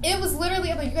 great. It was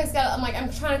literally, I'm like, you guys got, I'm like,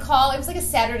 I'm trying to call. It was like a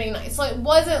Saturday night. So it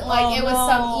wasn't like Oh, it was no.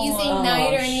 some easy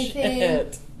night or Oh, anything.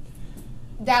 shit.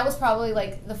 That was probably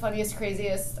like the funniest,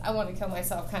 craziest, I want to kill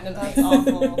myself kind of night. That's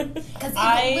awful. Because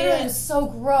I- it literally was so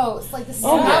gross. Like the Oh,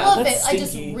 smell yeah, of it, that's I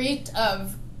just stinky. reeked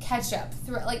of ketchup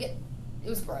through it. Like it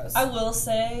was gross. I will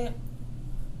say,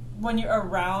 when you're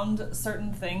around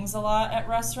certain things a lot at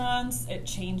restaurants, it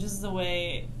changes the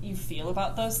way you feel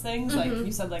about those things. Like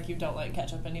you said, like you don't like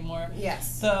ketchup anymore.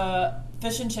 Yes. The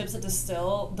fish and chips at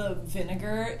Distill, the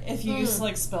vinegar, if you used to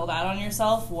like spill that on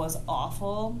yourself, was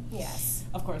awful. Yes.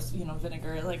 Of course, you know,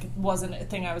 vinegar like wasn't a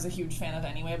thing I was a huge fan of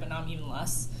anyway, but now I'm even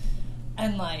less.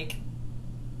 And like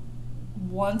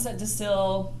once at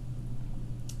Distill,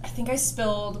 I think I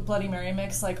spilled Bloody Mary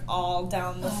mix like all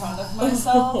down the front of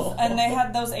myself, and they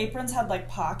had those aprons had like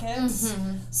pockets,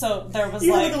 so there was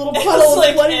You had, like like, a little it puddle was, of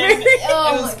like, Bloody in- Mary.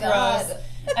 Oh it was my God. gross.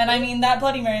 And I mean that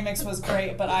Bloody Mary mix was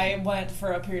great, but I went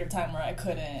for a period of time where I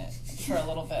couldn't for a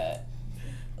little bit.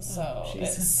 So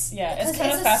Jesus. it's it's Because kind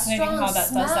it's of a fascinating strong how that does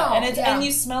smell, that, and yeah.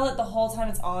 you smell it the whole time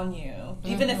it's on you,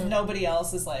 even if nobody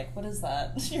else is like, "What is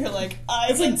that?" You're like, "I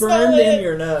It's can like smell burned it." in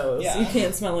your nose. Yeah. You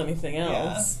can't smell anything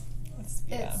else.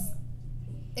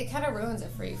 It kind of ruins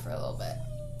it for you for a little bit.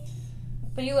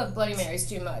 But you love Bloody Marys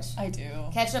too much. I do.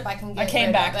 Ketchup, I can get I came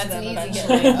rid back of. to That's them an easy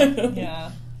eventually. get rid of.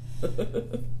 Yeah.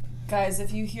 Guys,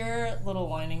 if you hear little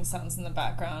whining sounds in the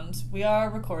background, we are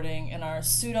recording in our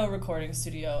pseudo recording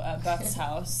studio at Beth's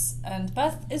house, and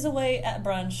Beth is away at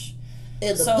brunch.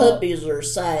 And the So- puppies are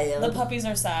sad. The puppies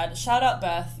are sad. Shout out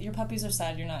Beth. Your puppies are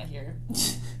sad you're not here.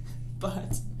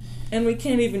 But And we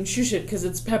can't even shush it because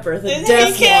it's Pepper, the He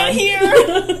deaf can't one.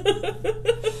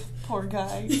 hear. Poor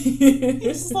guy. He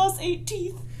just lost 8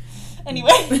 teeth.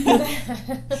 Anyway.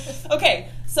 Okay,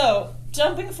 so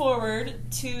jumping forward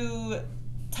to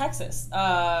Texas.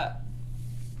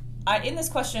 In this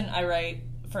question I write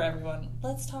for everyone,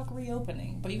 let's talk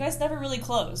reopening. But you guys never really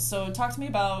closed, so talk to me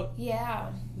about Yeah.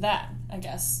 that, I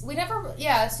guess. We never,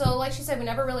 so like she said, we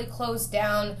never really closed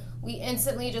down. We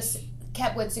instantly just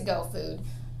kept with to-go food.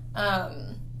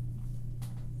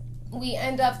 We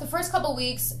end up, the first couple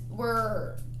weeks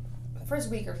first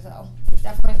week or so,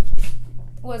 definitely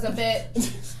was a bit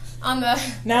on the,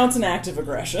 Now it's an act of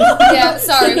aggression. yeah,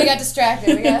 sorry, we got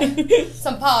distracted. We got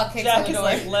some politics Jack on the is door.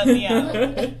 like, let me out.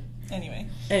 Anyway.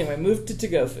 Anyway, move to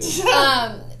go food.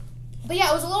 But yeah,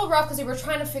 it was a little rough because we were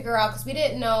trying to figure out, because we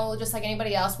didn't know, just like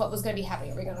anybody else, what was going to be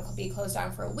happening. Are we going to be closed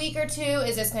down for a week or two?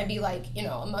 Is this going to be like,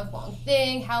 a month-long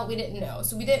thing? We didn't know.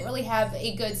 So we didn't really have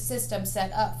a good system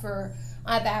set up for,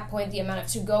 at that point, the amount of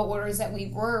to-go orders that we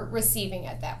were receiving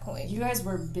at that point. You guys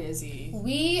were busy.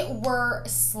 We were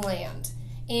slammed.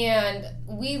 And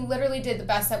we literally did the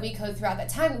best that we could throughout that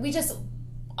time. We just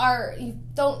you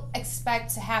don't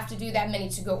expect to have to do that many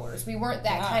to-go orders. We weren't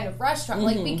that kind of restaurant.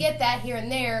 Like, we get that here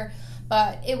and there,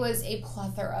 but it was a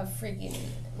plethora of freaking,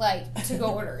 to-go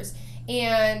orders.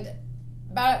 And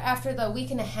about after the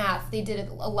week and a half, they did it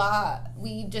a lot.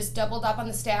 We just doubled up on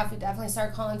the staff. We definitely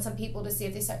started calling some people to see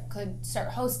if they could start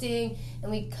hosting,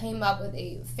 and we came up with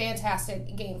a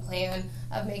fantastic game plan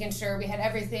of making sure we had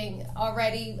everything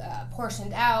already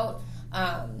portioned out,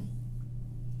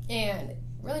 and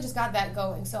really just got that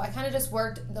going. So I kind of just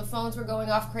worked. The phones were going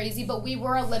off crazy, but we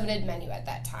were a limited menu at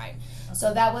that time. Okay.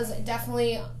 So that was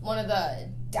definitely one of the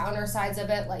downer sides of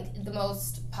it, like the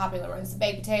most popular ones. The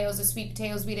baked potatoes, the sweet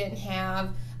potatoes we didn't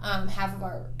have. Half of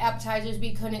our appetizers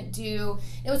we couldn't do.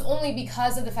 It was only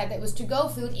because of the fact that it was to-go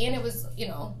food, and it was,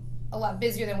 a lot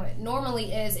busier than what it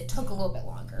normally is. It took a little bit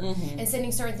longer. Mm-hmm. And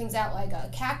sending certain things out, like a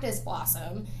cactus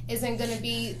blossom, isn't going to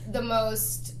be the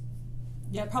most...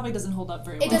 Yeah, it probably doesn't hold up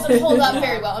very well. It doesn't hold up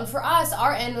very well. And for us,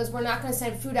 our end was we're not going to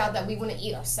send food out that we wouldn't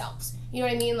eat ourselves. You know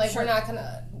what I mean? Like, We're not going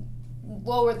to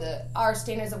lower our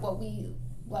standards of what we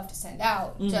love to send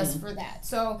out just for that.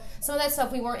 So some of that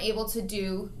stuff we weren't able to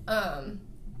do.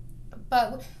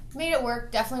 But made it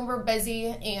work. Definitely we're busy.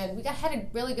 And we had a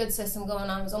really good system going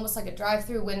on. It was almost like a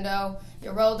drive-through window.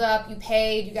 You rolled up, you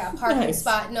paid, you got a parking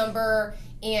spot number.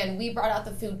 And we brought out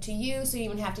the food to you, so you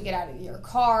didn't have to get out of your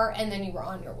car, and then you were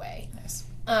on your way. Nice.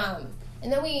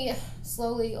 And then we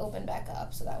slowly opened back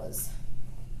up, so that was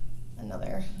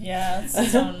another. Yeah, it's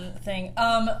its own thing.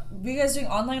 Were you guys doing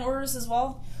online orders as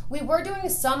well? We were doing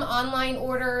some online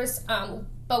orders,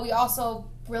 but we also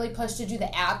really pushed to do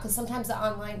the app because sometimes the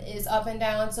online is up and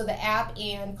down. So the app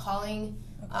and calling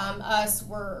us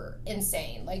were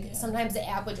insane. Like sometimes the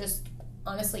app would just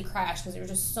honestly crash because there were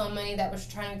just so many that was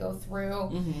trying to go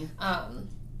through.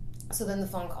 So then the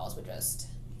phone calls would just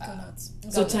Go nuts.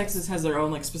 So Texas has their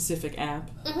own like specific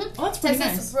app. Mm-hmm. Oh, that's pretty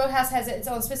Texas nice. Roadhouse has its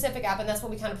own specific app, and that's what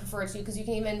we kind of prefer to because you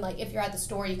can even like if you're at the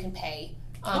store, you can pay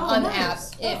on the app.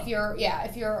 If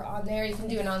you're on there, you can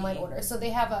do an online order. So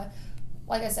they have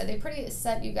like I said, they pretty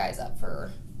set you guys up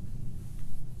for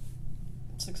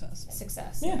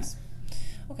success. Yes.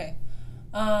 Okay.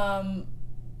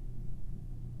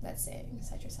 That's saying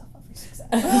set yourself up for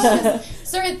success.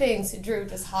 Certain things, Drew,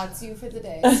 just haunts you for the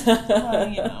day. Well,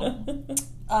 you know.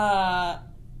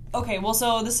 Okay, well,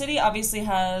 so the city obviously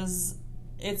has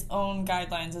its own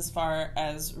guidelines as far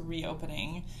as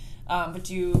reopening. But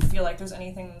do you feel like there's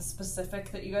anything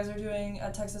specific that you guys are doing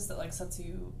at Texas that like sets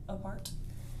you apart?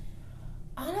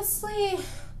 Honestly,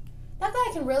 not that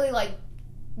I can really like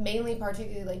mainly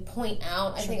particularly like point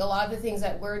out. I think a lot of the things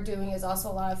that we're doing is also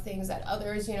a lot of things that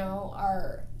others, you know,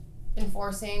 are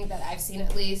enforcing that I've seen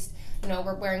at least. You know,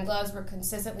 we're wearing gloves, we're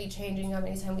consistently changing them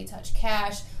anytime we touch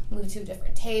cash, move to a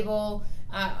different table,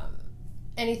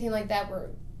 anything like that.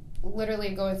 We're literally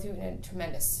going through a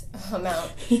tremendous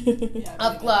amount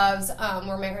of gloves.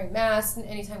 We're wearing masks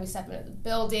anytime we step into the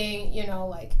building, you know,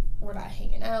 like we're not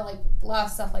hanging out, like a lot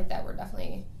of stuff like that. We're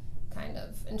definitely kind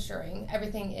of ensuring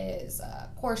everything is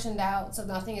portioned out, so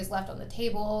nothing is left on the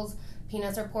tables.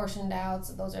 Peanuts are portioned out,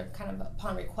 so those are kind of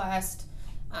upon request.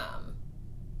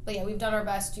 But yeah, we've done our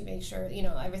best to make sure, you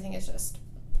know, everything is just,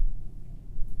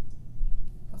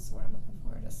 what's the word I'm looking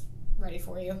for? Just ready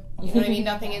for you. You know what I mean?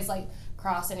 Nothing is like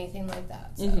cross anything like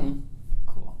that. So.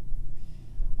 Cool.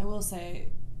 I will say,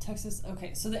 Texas,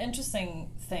 okay, so the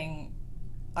interesting thing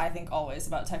I think always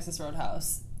about Texas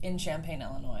Roadhouse in Champaign,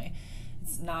 Illinois,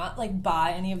 it's not like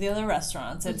by any of the other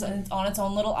restaurants. It's on its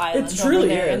own little island over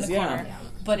there in the corner. Yeah.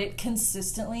 But it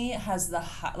consistently has the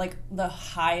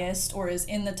highest, or is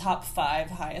in the top 5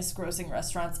 highest grossing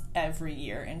restaurants every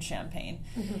year in Champaign.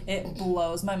 It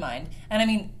blows my mind. And I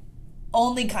mean,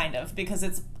 only kind of, because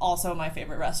it's also my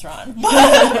favorite restaurant.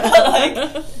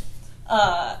 But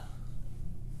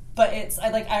it's,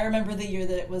 I remember the year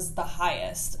that it was the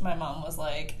highest, my mom was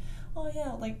like, oh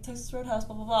yeah, like Texas Roadhouse,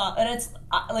 blah, blah, blah. And it's,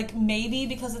 like, maybe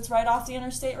because it's right off the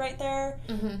interstate right there,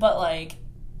 but, like,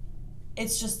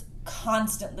 it's just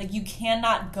constant. Like, you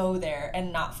cannot go there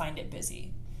and not find it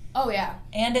busy. Oh, yeah.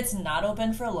 And it's not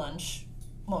open for lunch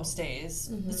most days.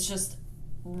 It's just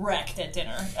wrecked at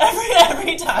dinner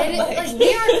every time. And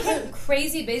we are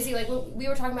crazy busy. Like, we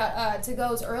were talking about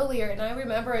to-goes earlier, and I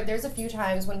remember there's a few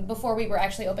times before we were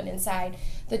actually open inside.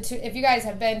 If you guys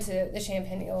have been to the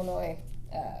Champaign, Illinois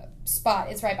spot,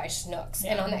 it's right by Schnucks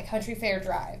and on that Country Fair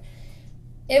Drive.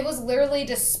 It was literally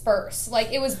dispersed.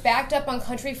 Like, it was backed up on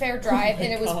Country Fair Drive,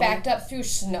 and it was backed up through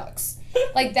Schnucks.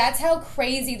 Like, that's how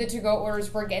crazy the to-go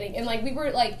orders were getting. And, like, we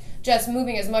were, like, just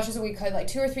moving as much as we could. Like,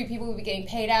 2 or 3 people would be getting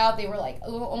paid out. They were, like,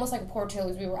 almost like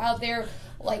Portillo's. We were out there,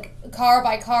 like, car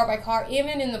by car by car,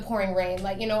 even in the pouring rain.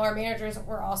 Like, you know, our managers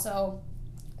were also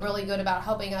really good about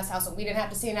helping us out, so we didn't have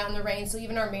to stand out in the rain. So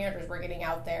even our managers were getting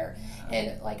out there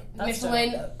and like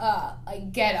Michelin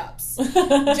like get-ups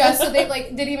just so they like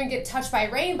didn't even get touched by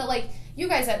rain. But like you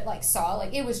guys that like saw,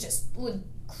 like it was just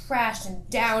crashed and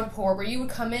downpour where you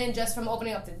would come in just from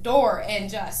opening up the door and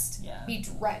just be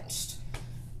drenched.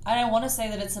 And I want to say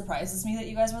that it surprises me that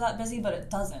you guys were that busy, but it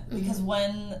doesn't. Because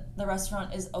when the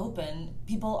restaurant is open,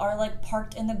 people are like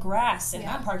parked in the grass in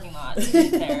that parking lot to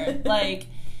get there. Like,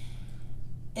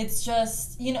 it's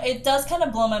just, you know, it does kind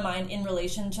of blow my mind in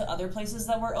relation to other places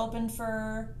that were open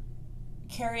for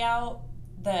carry out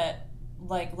that,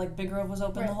 like Big Grove was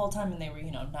open the whole time and they were, you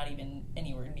know, not even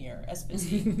anywhere near as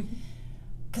busy.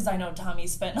 Because I know Tommy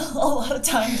spent a lot of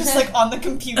time just, like, on the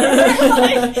computer.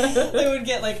 Like, they would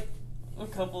get, like, a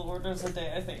couple orders a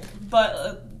day, I think.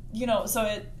 But, you know, so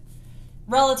it,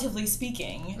 relatively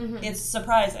speaking, it's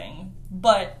surprising.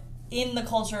 But in the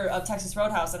culture of Texas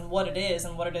Roadhouse and what it is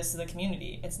to the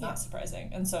community, it's not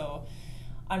surprising. And so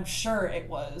I'm sure it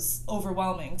was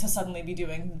overwhelming to suddenly be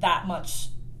doing that much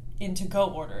in to-go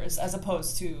orders as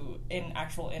opposed to in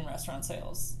actual in-restaurant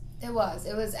sales. It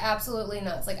was absolutely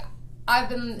nuts. Like, I've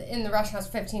been in the restaurants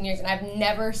for 15 years and I've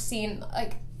never seen,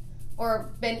 like,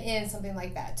 or been in something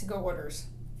like that, to-go orders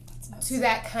to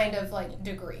that kind of, like,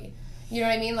 degree. You know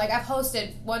what I mean? Like, I've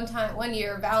hosted one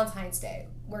year, Valentine's Day,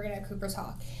 working at Cooper's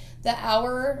Hawk. the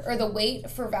hour or the wait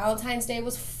for Valentine's Day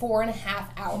was 4.5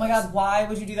 hours. Oh my god, why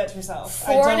would you do that to yourself?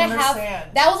 Four I and don't a half.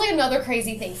 understand. That was like another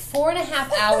crazy thing.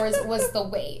 4.5 hours was the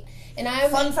wait. And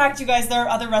Fun fact, you guys, there are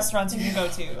other restaurants you can go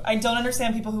to. I don't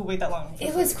understand people who wait that long.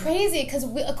 It was crazy because,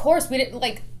 of course, we didn't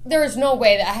like. There was no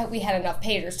way that we had enough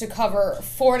pagers to cover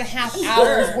 4.5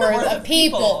 hours worth of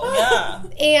people. Yeah.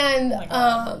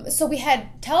 And so we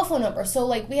had telephone numbers. So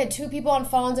like we had 2 people on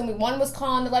phones, and one was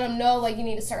calling to let them know like you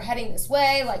need to start heading this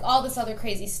way, like all this other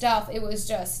crazy stuff. It was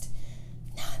just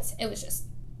nuts. It was just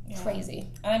crazy.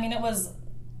 And I mean, it was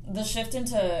the shift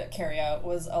into carryout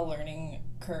was a learning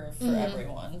curve for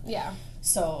everyone. Yeah.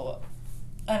 So,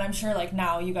 and I'm sure like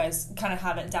now you guys kind of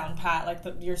have it down pat, like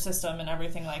your system and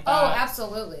everything like that. Oh,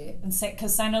 absolutely. And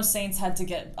because I know Saints had to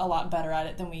get a lot better at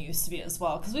it than we used to be as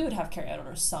well, because we would have carryout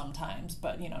orders sometimes,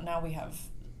 but you know, now we have,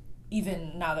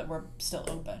 even now that we're still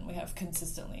open, we have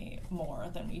consistently more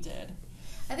than we did.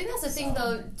 I think that's the thing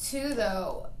though too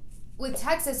though, with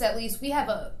Texas at least, we have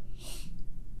a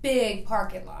big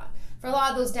parking lot. For a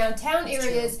lot of those downtown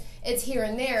areas, it's here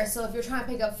and there. So if you're trying to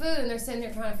pick up food and they're sitting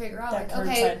there trying to figure out, that like,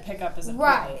 okay, curbside pickup is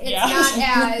right, important. it's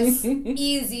not as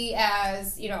easy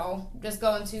as just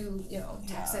going to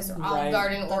Texas or Olive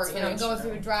Garden or going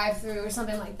through a drive-through or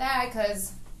something like that.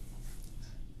 Because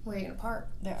where are you gonna park?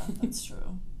 Yeah, that's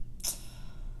true.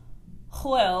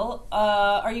 Well,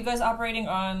 are you guys operating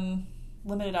on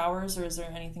limited hours, or is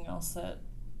there anything else that?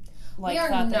 We are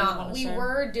not. We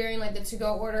were during like the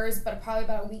to-go orders, but probably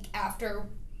about a week after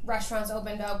restaurants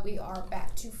opened up, we are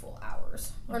back to full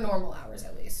hours or normal hours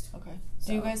at least. Okay.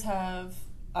 Do you guys have?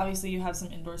 Obviously, you have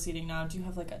some indoor seating now. Do you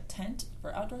have like a tent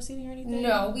for outdoor seating or anything?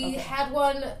 No, we had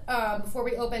one before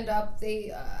we opened up.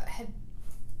 They had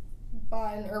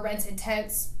bought or rented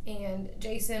tents, and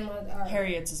Jason, one of our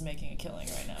Harriet's is making a killing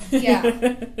right now.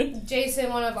 Yeah, Jason,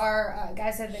 one of our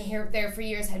guys that had been there for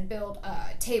years, had built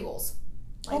tables.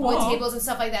 Like wood tables and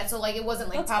stuff like that, so like it wasn't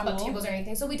like pop-up tables or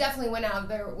anything. So we definitely went out of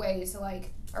their way to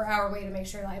our way to make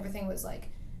sure that everything was like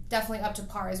definitely up to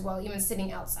par as well, even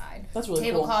sitting outside. That's really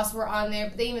Table cool. costs were on there,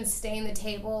 but they even stained the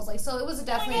tables, like so it was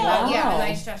definitely a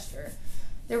nice gesture.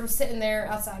 They were sitting there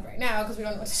outside right now because we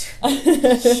don't know what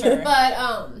to do. Sure.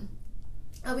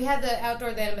 But we had the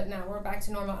outdoor then, but now we're back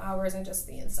to normal hours and just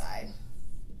the inside.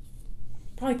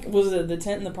 Probably, was it the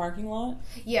tent in the parking lot?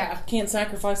 Yeah. Can't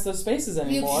sacrifice those spaces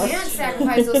anymore. You can't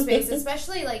sacrifice those spaces,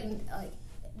 especially like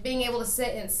being able to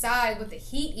sit inside with the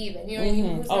heat even. You know what I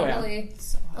mean? It's not really,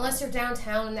 unless you're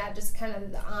downtown and that just kind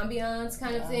of the ambiance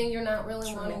kind of thing, you're not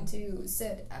really wanting to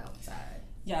sit outside.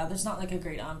 Yeah, there's not like a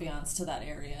great ambiance to that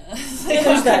area.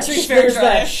 There's that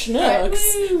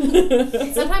schnooks.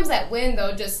 And sometimes that wind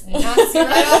though just knocks you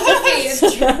right off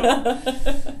the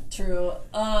feet. True.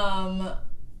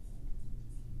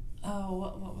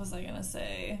 What was I gonna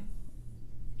say?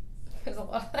 There's a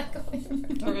lot of that going on.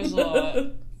 There was a lot.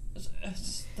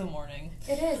 It's the morning.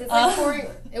 It is. It's like pouring.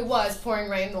 It was pouring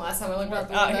rain the last time I looked out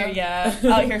the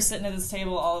window. Out here sitting at this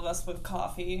table, all of us with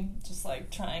coffee, just like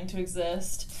trying to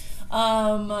exist.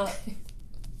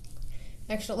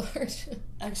 Extra large.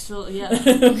 Yeah.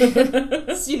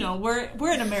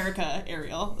 We're in America,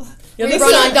 Ariel. Yeah, we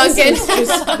run on Dunkin'.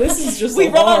 This is just we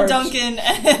run large. on Dunkin',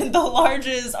 and the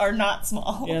larges are not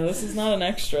small. Yeah, this is not an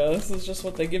extra. This is just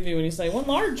what they give you when you say, 1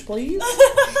 large, please.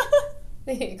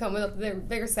 They come with a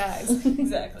bigger size.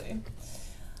 Exactly.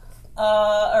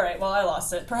 All right, well, I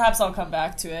lost it. Perhaps I'll come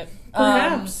back to it.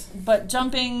 Perhaps. But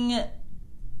jumping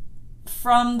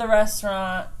from the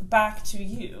restaurant back to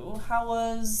you, how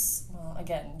was...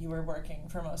 Again, you were working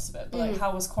for most of it, but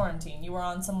how was quarantine? You were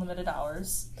on some limited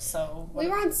hours, so... We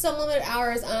were on some limited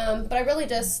hours, but I really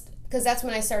just... Because that's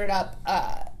when I started up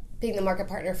being the market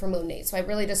partner for Monate, so I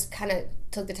really just kind of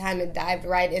took the time and dived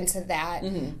right into that.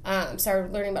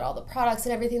 Started learning about all the products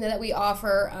and everything that we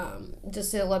offer,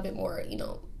 just did a little bit more,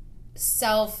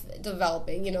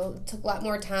 self-developing, took a lot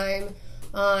more time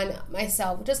on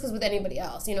myself, just because with anybody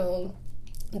else,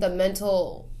 the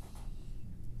mental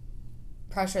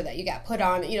pressure that you got put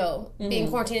on, being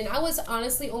quarantined. And I was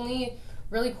honestly only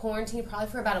really quarantined probably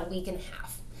for about a week and a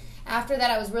half. After that,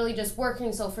 I was really just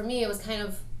working, so for me, it was kind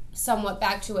of somewhat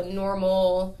back to a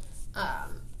normal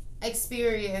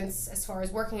experience as far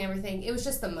as working and everything. It was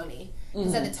just the money.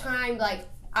 Because at the time,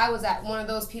 I was at one of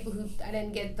those people who I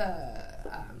didn't get the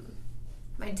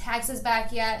my taxes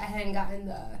back yet. I hadn't gotten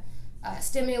the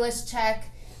stimulus check.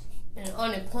 And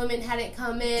unemployment hadn't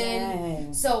come in.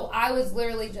 Dang. So I was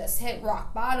literally just hit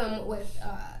rock bottom with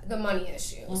the money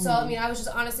issue. So, I was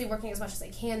just honestly working as much as I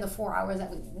can the 4 hours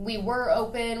that we were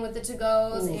open with the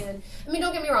to-goes. And,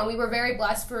 don't get me wrong, we were very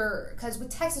blessed because with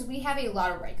Texas, we have a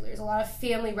lot of regulars, a lot of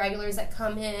family regulars that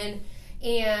come in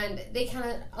and they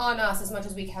count on us as much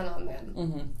as we count on them.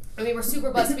 Mm-hmm. I mean, we're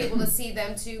super blessed to be able to see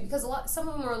them too, because some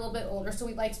of them are a little bit older, so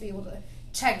we'd like to be able to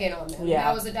check in on them. Yeah.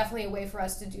 That was definitely a way for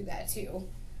us to do that too.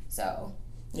 So.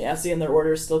 Yeah, seeing their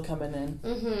orders still coming in.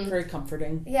 Mm-hmm. Very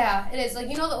comforting. Yeah, it is. Like,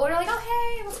 the order, like,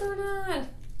 oh, hey, what's going on?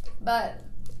 But,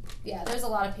 yeah, there's a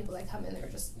lot of people that come in. They're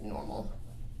just normal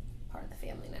part of the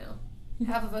family now.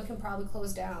 Half of them can probably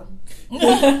close down.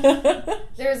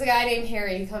 There's a guy named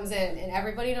Harry who comes in, and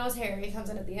everybody knows Harry. He comes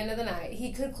in at the end of the night.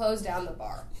 He could close down the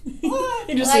bar. You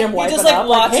just Like, see him wiping just, like, up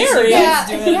like, watches Harry. you Yeah,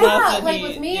 guys doing enough that like he-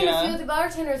 with me and a yeah. few of the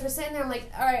bartenders, we're sitting there. I'm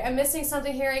like, all right, I'm missing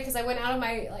something, Harry, because I went out of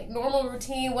my like normal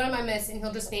routine. What am I missing?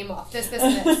 He'll just name off this,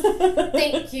 and this.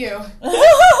 Thank you.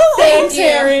 Thanks, you.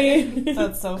 Harry.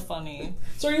 That's so funny.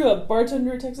 So are you a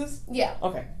bartender in Texas? Yeah.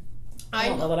 Okay. I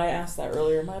don't know that I asked that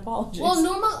earlier. My apologies.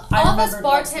 Well, all of us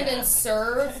bartenders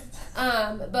serve,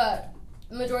 but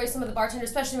the majority, some of the bartenders,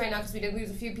 especially right now because we did lose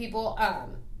a few people,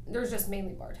 there's just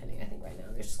mainly bartending, I think, right now.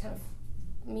 There's just kind of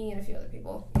me and a few other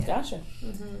people. Yeah. Gotcha.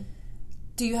 Mm-hmm.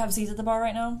 Do you have seats at the bar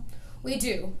right now? We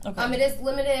do. Okay. It is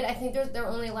limited. I think they're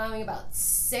only allowing about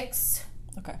 6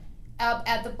 Okay. up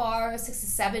at the bar, 6 to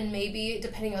 7 maybe,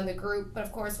 depending on the group. But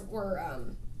of course, we're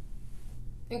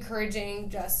encouraging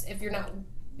just if you didn't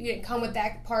come with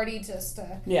that party just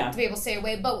to be able to stay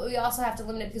away. But we also have to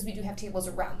limit it because we do have tables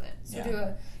around it. So do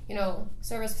a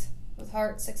service with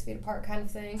heart 6 feet apart kind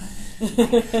of thing.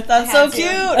 That's so to. cute.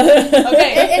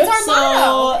 Okay. It's our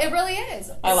motto. It really is.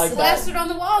 I like it's that. plastered on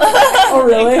the wall. Oh,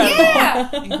 really?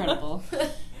 Yeah. Incredible.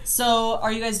 So,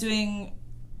 are you guys doing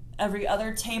every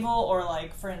other table, or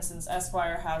like, for instance,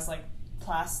 Esquire has like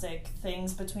plastic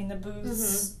things between the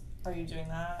booths? Are you doing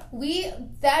that? We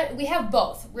have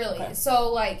both, really. Okay.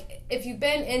 So like if you've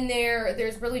been in there,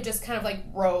 there's really just kind of like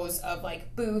rows of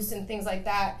like booths and things like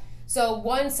that. So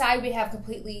one side we have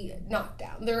completely knocked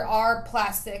down. There are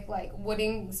plastic like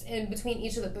woodings in between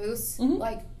each of the booths,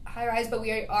 like high rise, but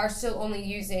we are still only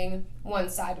using one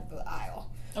side of the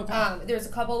aisle. Okay. There's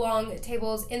a couple long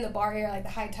tables in the bar area, like the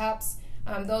high tops.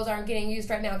 Those aren't getting used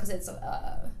right now because it's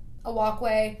a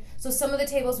walkway. So some of the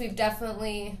tables we've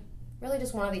definitely really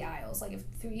just one of the aisles. Like if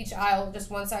through each aisle,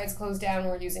 just one side's closed down,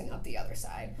 we're using up the other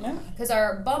side. Yeah. Because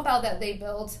our bump out that they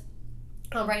built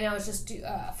right now is just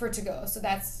for to go. So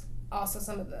that's also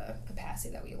some of the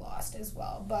capacity that we lost as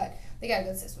well. But they got a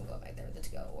good system going right there with the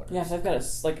to go orders. Yeah, if they've got a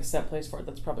set place for it,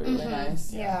 that's probably really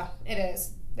nice. Yeah, it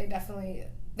is.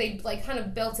 They like kind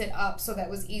of built it up so that it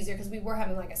was easier because we were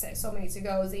having, like I said, so many to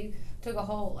goes. They took a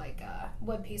whole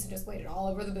wood piece and just laid it all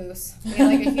over the booths. We had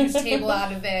like a huge table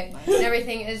out of it, and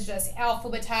everything is just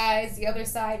alphabetized. The other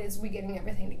side is we getting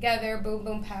everything together, boom,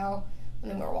 boom, pow,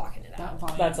 and then we're walking it out.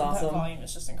 That's awesome. That volume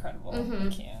is just incredible. I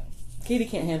can't. Katie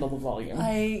can't handle the volume.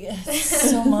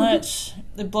 So much.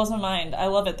 It blows my mind. I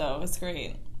love it though. It's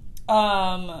great.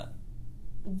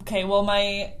 Okay, well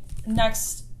my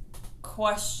next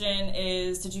question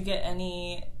is, did you get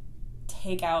any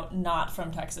takeout not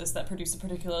from Texas that produced a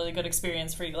particularly good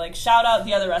experience for you? Like, shout out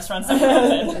the other restaurants that were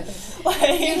open.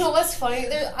 Like, You know what's funny?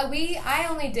 I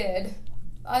only did,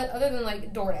 other than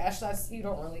like DoorDash, that's, you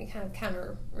don't really kind of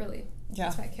counter really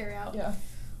expect carry out. Yeah.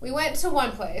 We went to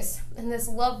one place, and this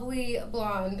lovely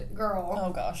blonde girl.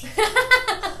 Oh gosh.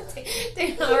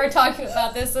 Dave and I were talking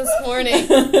about this morning.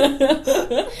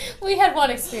 We had one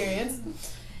experience.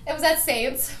 It was at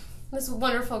Saints. This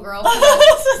wonderful girl.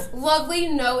 Lovely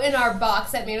note in our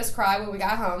box that made us cry when we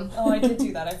got home. Oh, I did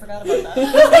do that. I forgot about that.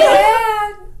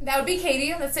 Yeah. That would be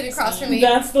Katie that's sitting across from me.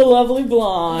 That's the lovely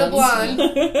blonde. The blonde.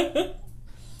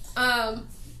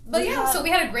 But yeah, so we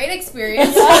had a great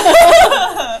experience.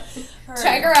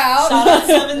 Check her out. Shout out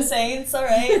Seven Saints,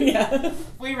 alright. Yeah.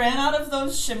 We ran out of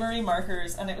those shimmery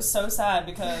markers, and it was so sad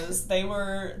because they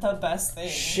were the best thing.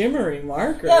 Shimmery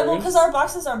markers. Yeah, well, because our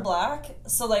boxes are black,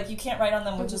 so, like, you can't write on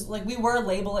them, which is, like, we were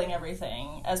labeling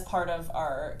everything as part of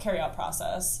our carryout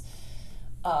process.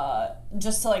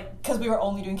 Just to, like, because we were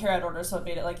only doing carryout orders, so it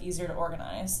made it, like, easier to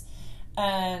organize.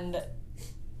 And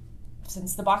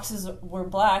since the boxes were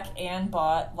black, Anne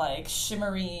bought, like,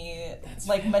 shimmery,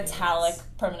 like, metallic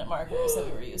permanent markers that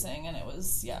we were using, and it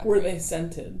was, Were they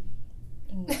scented?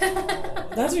 No.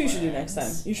 That's what you should do next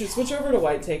time. You should switch over to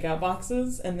white takeout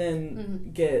boxes and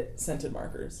then get scented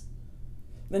markers.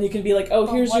 Then you can be like,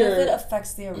 here's what your... if it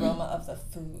affects the aroma of the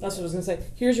food? That's what I was going to say.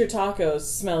 Here's your tacos.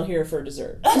 Smell here for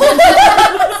dessert.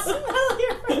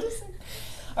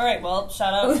 All right, well,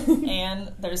 shout out,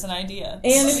 Anne. There's an idea.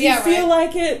 And if you feel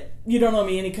like it, you don't owe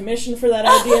me any commission for that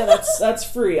idea. That's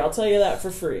free. I'll tell you that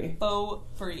for free. Faux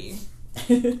free.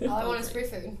 All I want is free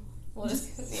food. We'll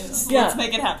just, Let's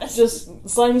make it happen. Just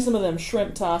slide me some of them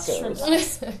shrimp tacos. Shrimp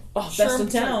Oh, best Shrimp in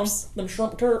town. Turks. Them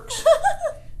shrimp Turks.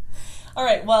 All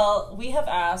right, well, we have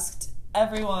asked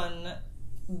everyone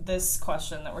this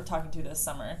question that we're talking to this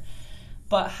summer,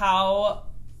 but how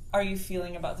are you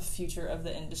feeling about the future of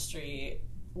the industry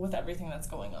with everything that's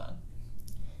going on?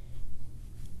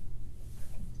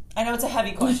 I know it's a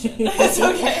heavy question. It's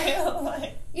okay.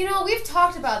 Like, You know, we've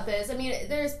talked about this. I mean,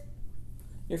 there's...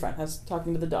 You're fine. I was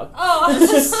talking to the dog. Oh, I was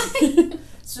just like...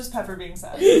 it's just Pepper being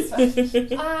sad. It's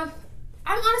fine.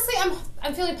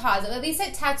 I'm feeling positive. At least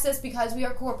at Texas, because we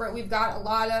are corporate, we've got a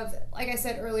lot of, like I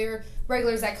said earlier,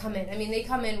 regulars that come in. I mean, they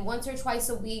come in once or twice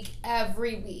a week,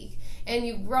 every week. And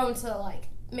you've grown to, like,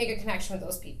 make a connection with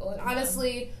those people. And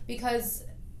honestly, because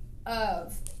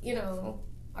of, you know,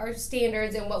 our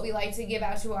standards and what we like to give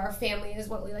out to our family is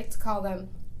what we like to call them.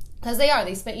 Because they are.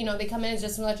 They spend, you know, they come in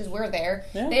just as much as we're there.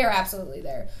 Yeah. They are absolutely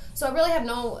there. So I really have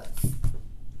no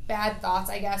bad thoughts,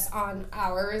 I guess, on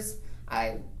ours.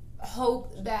 I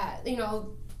hope that, you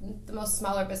know, the most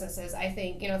smaller businesses, I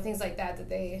think, you know, things like that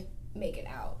they make it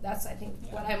out. That's, I think,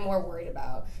 what I'm more worried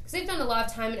about. Because they've done a lot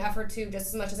of time and effort, too, just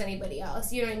as much as anybody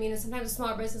else. You know what I mean? And sometimes the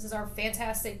smaller businesses are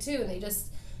fantastic, too, and they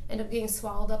just end up getting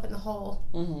swallowed up in the whole.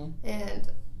 Mm-hmm.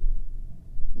 And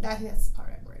I think that's the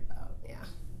part I'm worried about, yeah.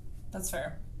 That's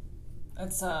fair.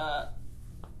 It's, I've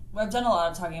done a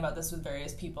lot of talking about this with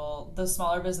various people. The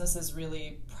smaller businesses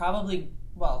really probably,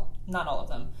 well, not all of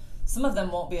them. Some of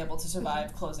them won't be able to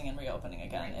survive closing and reopening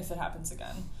again if it happens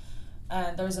again.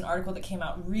 And there was an article that came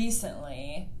out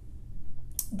recently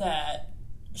that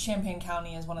Champaign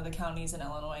County is one of the counties in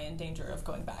Illinois in danger of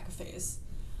going back a phase.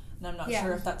 And I'm not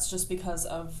sure if that's just because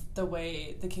of the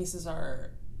way the cases are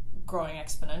growing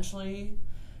exponentially.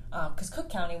 Because Cook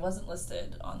County wasn't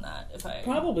listed on that, if I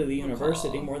Probably the university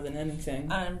recall. more than anything.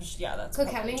 Yeah, that's Cook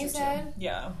probably County, true you said? too.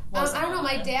 Yeah. I wasn't don't know, on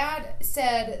my there. dad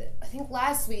said, I think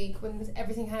last week when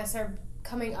everything kind of started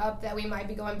coming up that we might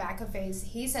be going back a phase,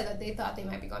 he said that they thought they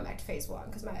might be going back to phase 1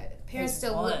 because my parents Phase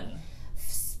still one.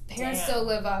 Damn. still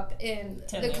live up in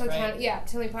Tinley, the Cook right? County,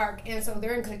 Tinley Park, and so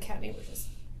they're in Cook County, which is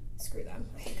screw them.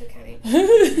 I hate Cook County,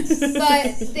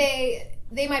 but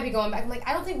they might be going back. I'm like,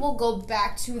 I don't think we'll go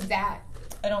back to that.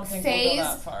 I don't think phase. we'll go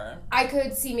that far. I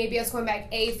could see maybe us going back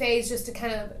a phase just to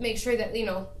kind of make sure that, you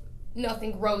know,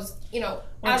 nothing grows, you know,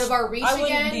 out Which of our reach I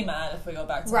wouldn't again. be mad if we go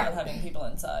back to Right. not having people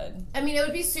inside. I mean, it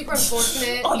would be super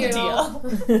unfortunate, On you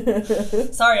the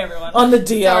know. Sorry, everyone. On the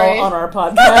DL Sorry. on our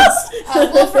podcast.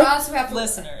 Well, for us, we have to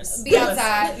Listeners. be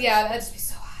outside. Yeah, that'd just be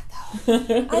so hot,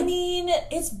 though. I mean,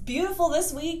 it's beautiful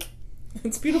this week.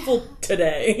 It's beautiful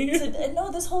today.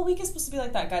 No, this whole week is supposed to be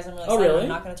like that, guys. I'm really Oh, excited. really? I'm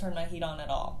not going to turn my heat on at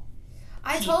all.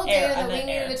 I Heat, told air, Dana I that we meant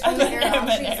needed air. to turn the I air meant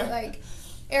off. She's air. like,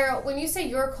 Ariel, when you say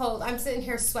you're cold, I'm sitting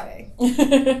here sweating.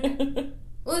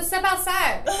 Well, let's step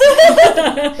outside.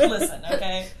 Listen,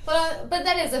 okay? But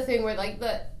that is a thing where, like,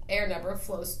 the air never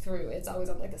flows through. It's always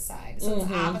on, like, the side. So it's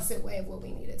the opposite way of what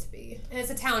we need it to be. And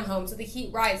it's a townhome, so the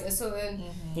heat rises. So then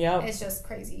Yep. it's just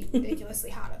crazy,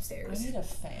 ridiculously hot I upstairs. need a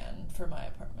fan for my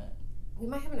apartment. We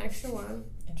might have an extra one.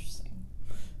 Interesting.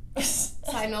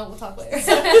 Side note, we'll talk later.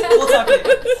 We'll talk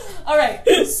later. All right.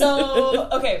 So,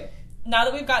 okay. Now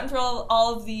that we've gotten through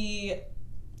all of the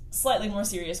slightly more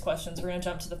serious questions, we're going to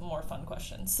jump to the more fun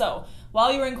questions. So,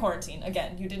 while you were in quarantine,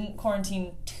 again, you didn't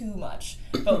quarantine too much,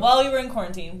 but while you were in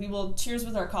quarantine, we will cheers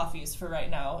with our coffees for right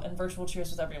now and virtual cheers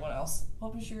with everyone else.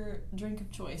 What was your drink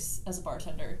of choice as a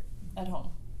bartender at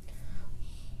home?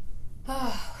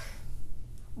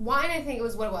 Wine, I think it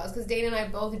was what it was, because Dana and I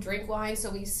both drink wine,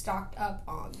 so we stocked up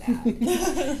on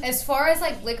that. As far as,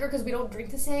 like, liquor, because we don't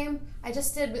drink the same, I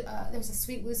just did, there was a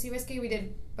Sweet Lucy whiskey, we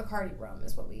did Bacardi rum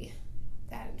is what we,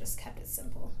 that and just kept it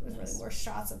simple. It was really more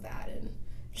shots of that and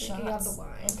drinking of the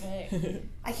wine. Okay.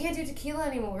 I can't do tequila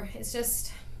anymore. It's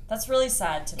just, That's really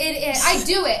sad to me. I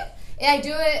do it. And I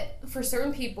do it for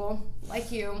certain people,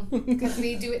 like you, because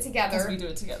we do it together. Because we do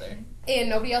it together. And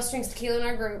nobody else drinks tequila in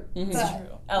our group. It's But,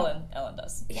 true. Ellen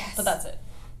does. Yes. But that's it.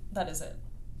 That is it.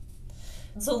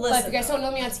 So but listen. if you guys don't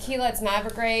know me on tequila, it's never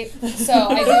great. So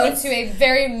I do it to a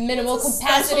very minimal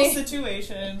capacity.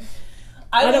 Situation.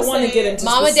 I don't want to get into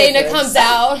Mama specifics, Dana comes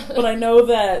out. but I know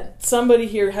that somebody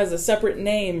here has a separate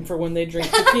name for when they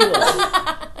drink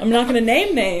tequila. I'm not going to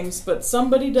name names, but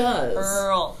somebody does.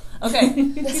 Girl. Okay.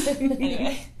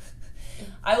 Anyway.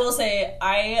 I will say,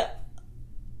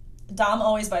 Dom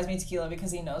always buys me tequila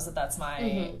because he knows that that's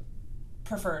my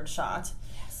preferred shot.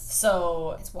 Yes.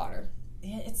 So, It's water.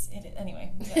 yeah,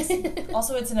 anyway. Yes.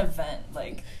 Also, it's an event.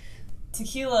 Like,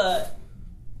 tequila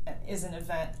is an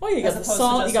event. Oh, you got as the opposed to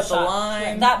salt, just you a got the shot.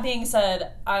 lime. That being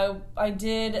said, I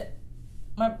did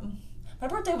my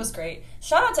birthday was great.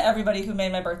 Shout out to everybody who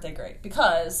made my birthday great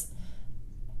because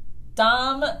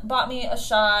Dom bought me a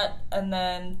shot, and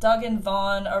then Doug and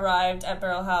Vaughn arrived at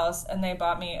Barrel House, and they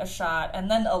bought me a shot, and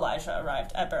then Elijah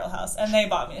arrived at Barrel House, and they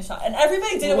bought me a shot. And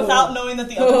everybody did it without knowing that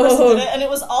the other person did it, and it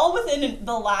was all within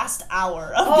the last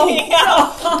hour of being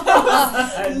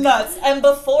out. It was nuts. And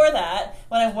before that,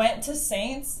 when I went to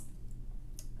Saints,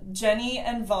 Jenny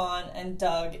and Vaughn and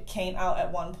Doug came out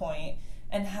at one point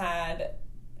and had,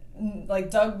 like,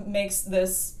 Doug makes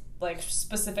this, like,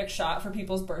 specific shot for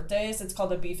people's birthdays. It's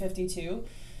called a B52,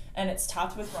 and it's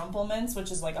topped with Rumpelmans,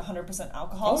 which is, like, 100%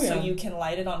 alcohol, so you can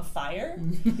light it on fire.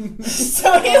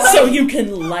 So you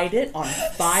can light it on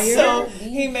fire? So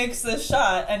he makes this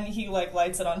shot, and he, like,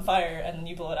 lights it on fire, and then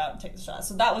you blow it out and take the shot.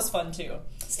 So that was fun, too.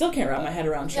 Still can't wrap my head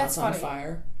around shots on funny.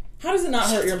 fire. How does it not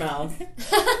hurt your mouth?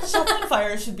 Shots on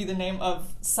Fire should be the name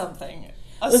of something.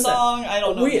 Listen, song, I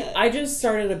don't know yet. I just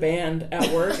started a band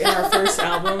at work, and our first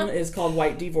album is called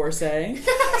White Divorcee.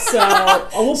 So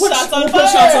we'll put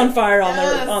Shots on Fire on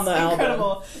the album.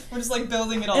 Incredible. We're just, like,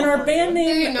 building it all. And our for band you.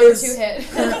 name Number is 2 hit.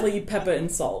 currently Peppa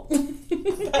and Salt.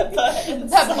 Peppa and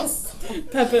Pebbles.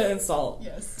 Peppa and Salt.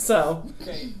 Yes. So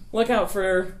Great. look out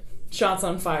for Shots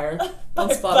on Fire on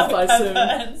By Spotify Peppa soon.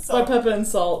 and Salt. By Peppa and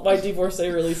Salt. White Divorcee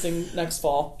releasing next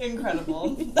fall.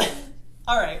 Incredible.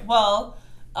 All right. Well,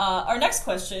 our next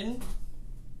question,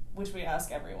 which we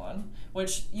ask everyone,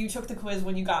 which you took the quiz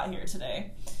when you got here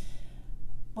today.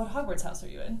 What Hogwarts house are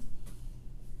you in?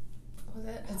 Was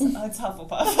it? It's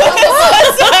Hufflepuff.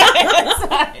 It's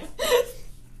fine.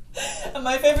 And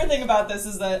my favorite thing about this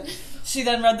is that she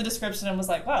then read the description and was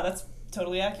like, wow, that's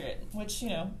totally accurate. Which, you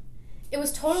know. It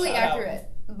was totally Shout out. accurate.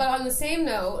 But on the same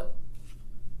note,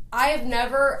 I have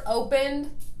never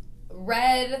opened,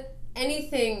 read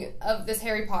anything of this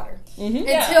Harry Potter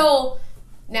until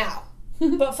now.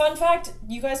 But fun fact,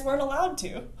 you guys weren't allowed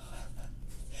to.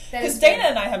 That Because is Dana true.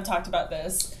 and I have talked about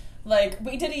this. Like,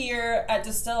 we did a year at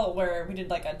Distill where we did,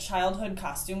 like, a childhood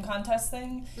costume contest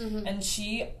thing. Mm-hmm. And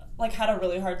she, like, had a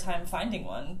really hard time finding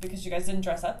one because you guys didn't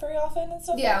dress up very often and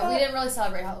stuff like Yeah, that. we didn't really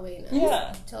celebrate Halloween as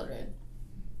Yeah. children.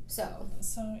 So,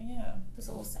 So, yeah. it was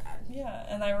a little sad. Yeah,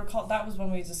 and I recall that was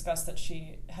when we discussed that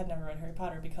she had never read Harry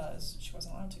Potter because she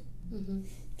wasn't allowed to. Mm-hmm.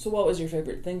 So what was your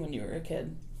favorite thing when you were a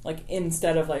kid? Like,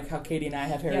 instead of, like, how Katie and I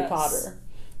have Harry Yes. Potter,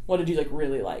 what did you, like,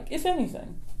 really like, if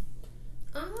anything?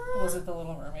 Was it The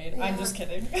Little Mermaid? I'm just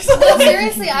kidding. No,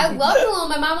 seriously, I love The Little.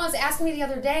 My mom was asking me the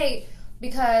other day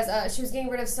because she was getting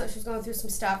rid of some, she was going through some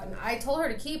stuff, and I told her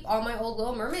to keep all my old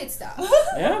Little Mermaid stuff.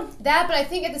 Yeah. That, but I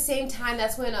think at the same time,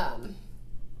 that's when,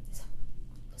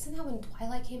 wasn't that when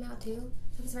Twilight came out too?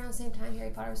 It was around the same time Harry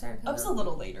Potter was starting to That come was out. a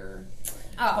little later.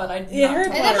 Oh. But I Harry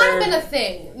And that might have been a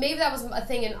thing. Maybe that was a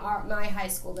thing in my high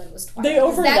school that was Twilight. They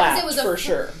overlapped, for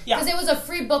sure. Yeah. Because it was a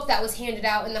free book that was handed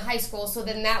out in the high school, so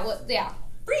then that was, yeah.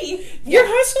 Free. Your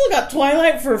high school got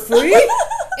Twilight for free?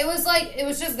 It was like, it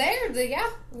was just there. Yeah.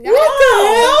 We got What the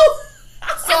hell?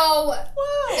 So,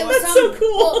 it was That's so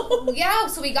cool. Well, yeah,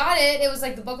 so we got it. It was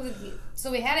like the book of the... So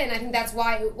we had it, and I think that's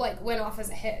why it like went off as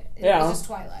a hit. It Yeah. was just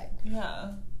Twilight.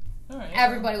 Yeah. All right.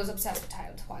 Everybody was obsessed with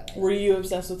Twilight. Were you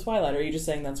obsessed with Twilight, or are you just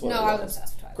saying that's what No, it I was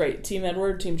obsessed with Twilight. Great. Team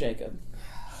Edward, Team Jacob.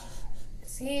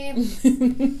 See, I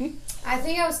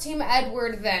think I was Team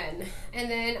Edward then, and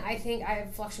then I think I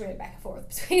fluctuated back and forth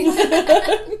between.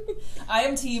 I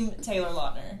am Team Taylor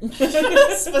Lautner.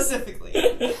 Specifically.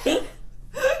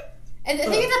 And I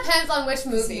think it depends on which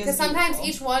movie, He is because sometimes beautiful.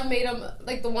 each one made them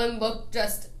like the one look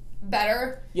just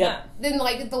better. Yeah. Then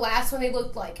like the last one they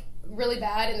looked like really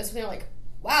bad, and this one they're like,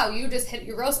 wow, you just hit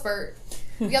your growth spurt.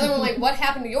 The other one like, what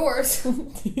happened to yours? You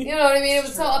know what I mean? It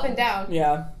was so up and down.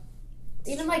 Yeah.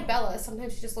 Even like Bella,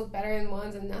 sometimes she just looked better in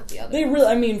ones and not the other. They really,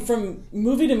 I mean, from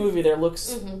movie to movie, their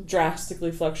looks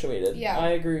drastically fluctuated. Yeah. I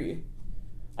agree.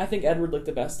 I think Edward looked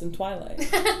the best in Twilight.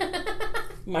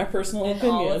 My personal In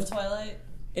opinion. all of Twilight?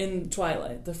 In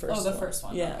Twilight, the first one. Oh, the first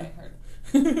one. Yeah. Okay,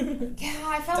 heard. Yeah,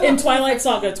 I felt In like Twilight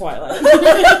Saga, Twilight.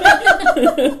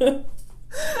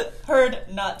 Heard,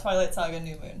 not Twilight Saga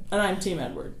New Moon. And I'm Team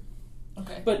Edward.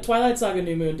 Okay. But Twilight Saga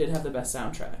New Moon did have the best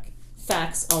soundtrack.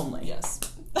 Facts only. Yes.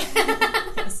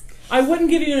 Yes. I wouldn't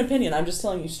give you an opinion. I'm just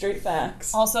telling you straight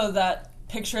facts. Also, that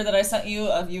picture that I sent you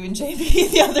of you and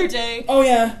JB the other day Oh,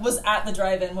 yeah. was at the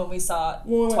drive-in when we saw When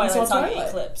we went and Twilight saw Saga Twilight.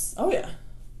 Eclipse. Oh, yeah.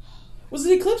 Was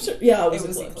it Eclipse? Yeah, it was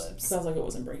was Eclipse. Eclipse. Sounds like it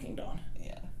wasn't Breaking Dawn.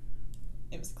 Yeah.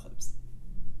 It was Eclipse.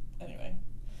 Anyway.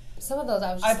 some of those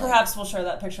I was. I Just like, perhaps will share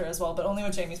that picture as well, but only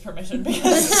with Jamie's permission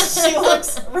because she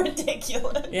looks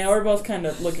ridiculous. Yeah, we're both kind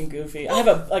of looking goofy. I have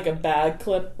a bag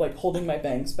clip, like, holding my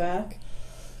bangs back.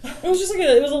 It was just like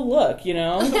it was a look, you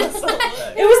know? It was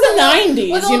the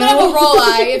 90s, with a you little bit of a know? roll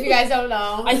eye, if you guys don't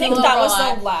know. I think With a that little was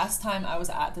roll eye. the last time I was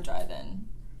at the drive-in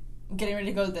getting ready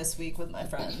to go this week with my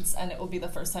friends, and it will be the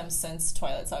first time since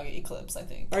Twilight Saga Eclipse, I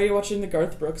think. Are you watching the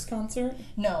Garth Brooks concert?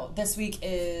 No, this week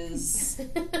is...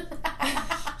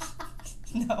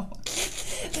 No.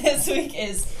 This week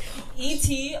is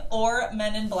E.T. or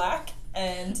Men in Black,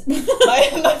 and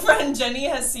my friend Jenny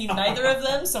has seen neither of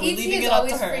them, so we're E.T. leaving it has up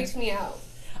to always her. freaked me out.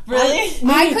 Really?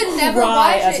 I could never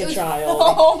cry watch as it. a It was- child.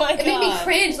 Oh my god. It made me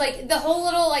cringe. Like, the whole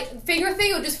little, like, finger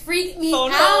thing would just freak me Oh,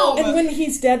 no. out. And when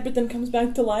he's dead but then comes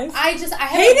back to life? I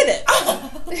Hated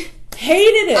it!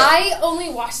 Hated it! I only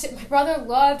watched it. My brother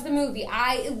loved the movie.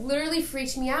 It literally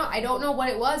freaked me out. I don't know what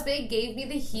it was, but it gave me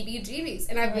the heebie-jeebies.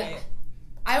 And Right.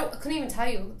 I couldn't even tell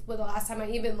you when the last time I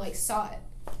even, like, saw it.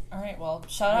 Alright, well,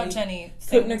 shout out Jenny.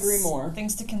 Couldn't agree more.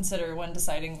 Things to consider when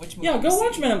deciding which movie Yeah, to go see.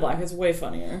 watch Men in Black. It's way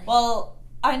funnier. Well,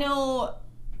 I know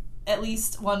at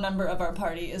least one member of our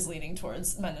party is leaning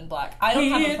towards Men in Black. I don't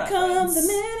have a Here preference. come the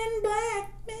Men in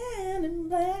Black, Men in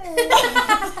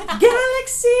Black,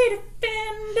 Galaxy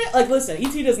Defender. Like, listen,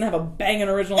 E.T. doesn't have a banging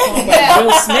original song by Yeah.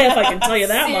 Will Smith, I can tell you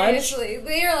that much. Seriously.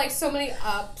 There are, like, so many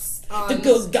ups on... The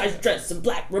good guys dressed in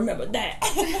black, remember that.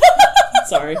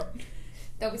 Sorry.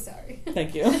 Don't be sorry.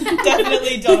 Thank you.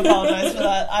 Definitely don't apologize for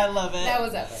that. I love it. That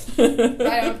was epic.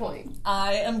 Right on point.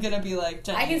 I am gonna be like,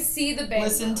 Jenny. I can see the bang.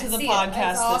 Listen now. to I the see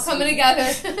podcast It's all this coming week.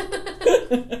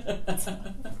 together.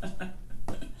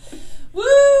 Woo!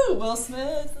 Will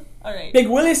Smith. Alright. Big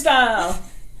Willie style.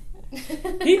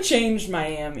 He changed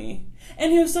Miami.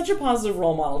 And he was such a positive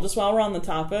role model, just while we're on the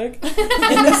topic. In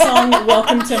the song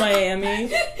Welcome to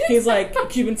Miami, he's like,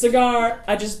 Cuban cigar,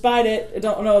 I just bite it.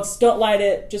 Don't light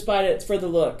it, just bite it, it's for the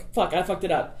look. Fuck, I fucked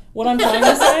it up. What I'm trying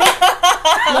to say,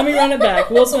 let me run it back.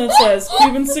 Will Smith says,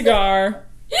 Cuban cigar,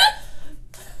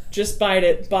 just bite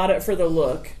it, bought it for the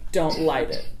look, don't light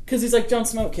it. Because he's like, don't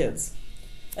smoke, kids.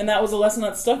 And that was a lesson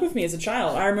that stuck with me as a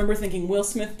child. I remember thinking, Will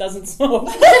Smith doesn't smoke.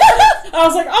 I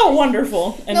was like, oh,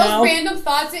 wonderful. And Those now, random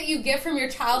thoughts that you get from your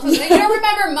childhood. You don't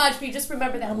remember much, but you just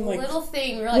remember that I'm like, little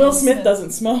thing. You're like, Will Smith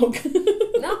doesn't smoke.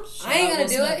 No, I ain't gonna Will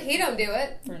do Smith. it. He don't do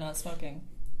it. For not smoking.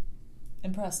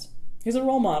 Impressed. He's a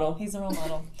role model. He's a role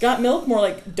model. Got milk? More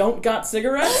like, don't got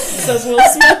cigarettes? Says Will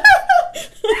Smith.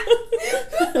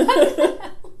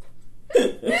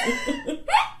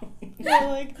 They're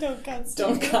like, don't cut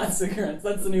Don't got cigarettes.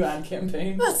 That's the new ad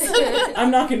campaign.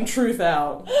 I'm knocking truth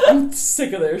out. I'm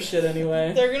sick of their shit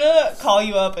anyway. They're gonna call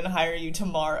you up and hire you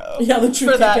tomorrow. Yeah, the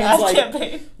truth for that campaign's ad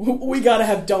like, campaign. we gotta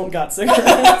have don't got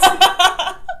cigarettes.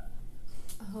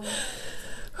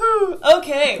 Whew,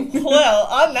 okay, well,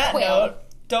 on that Well. note,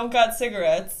 don't got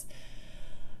cigarettes.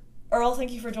 Earl,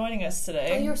 thank you for joining us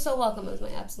today. Oh, you're so welcome. It was my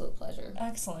absolute pleasure.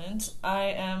 Excellent. I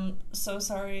am so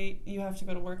sorry you have to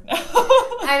go to work now.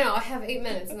 I know. I have 8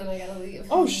 minutes and then I gotta leave.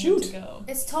 Oh, To shoot. go.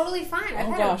 It's totally fine. I've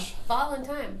Oh, had gosh. a fallen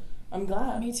time. I'm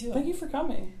glad. Me too. Thank you for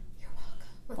coming. You're welcome.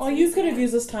 Let's Well, see you this could have again.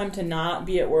 used this time to not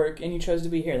be at work, and you chose to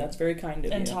be here. That's very kind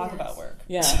of And you. talk Yes. about work.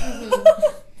 Yeah.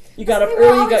 You got up We were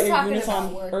early, you got always your talking uniform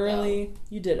about work, early.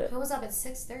 You did it. I was up at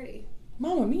 6:30.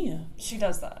 Mamma mia. She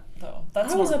does that, though.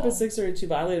 That's I was up normal. at 6:30 too,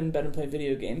 but I laid in bed and played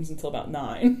video games until about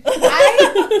 9.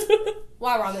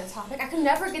 While we're on that topic, I could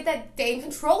never get that dang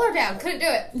controller down. Couldn't do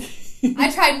it.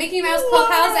 I tried Mickey Mouse,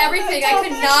 Clubhouse, everything. I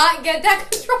could not get that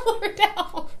controller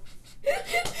down.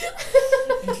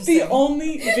 The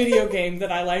only video game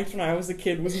that I liked when I was a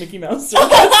kid was Mickey Mouse Circus.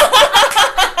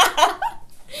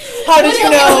 How did you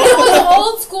know? It was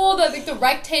old school, the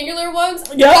rectangular ones.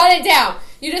 You Yep. got it down.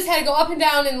 You just had to go up and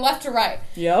down and left to right.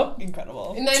 Yep.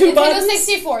 Incredible. And then Two Nintendo buttons?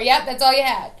 64. Yep, that's all you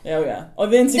had. Oh yeah. Oh,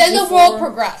 then Then the 64. world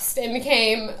progressed and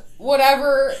became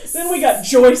whatever. Then we got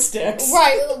joysticks.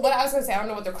 Right, what I was gonna say, I don't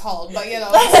know what they're called, but you know,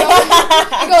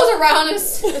 it goes around and.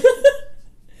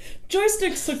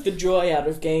 Joysticks took the joy out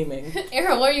of gaming.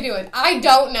 Aaron, what are you doing? I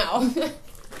don't know.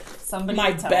 Somebody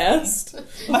My tell best. Me.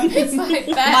 My, It's my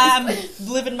best. I'm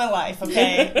living my life,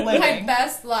 okay? My Living.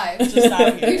 best life. Just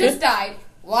out here. You just died.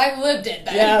 Well, I lived it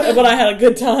then. Yeah, but I had a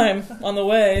good time on the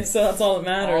way, so that's all that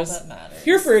All matters. that matters.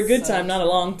 Here for a good So- time, not a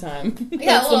long time.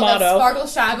 Yeah, That's a the little bit motto. sparkle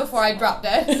shine before I drop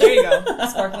dead. There you go.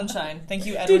 Sparkle and shine. Thank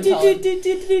you, Edward Cullen.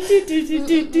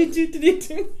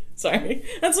 Sorry.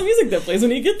 That's the music that plays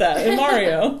when you get that in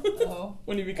Mario. Oh,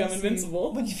 When you become I see.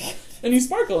 invincible. When you And you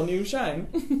sparkle and you shine.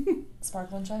 It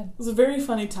sparkle and shine. was a very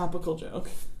funny topical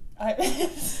joke. I,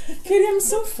 Katie, I'm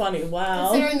so funny. Wow.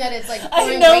 Considering that it's like I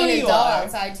pouring know rain and you dull are.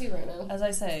 outside too right now. as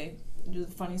I say, you're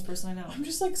the funniest person I know. I'm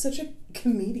just like such a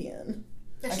comedian.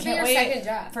 That I should be can't your wait second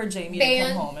job. for Jamie Band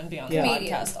to come home and be on the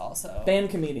comedian. podcast also.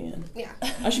 Band comedian. Yeah.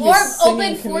 I should Or be a singing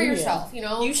open for comedian. yourself, you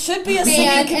know? You should be a Band, singing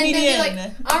and then comedian. be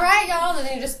like, all right, y'all, and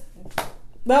then you just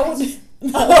That would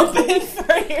Open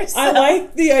for yourself. I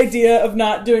like the idea of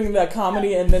not doing the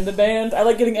comedy and then the band. I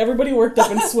like getting everybody worked up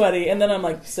and sweaty, and then I'm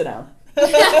like, sit down.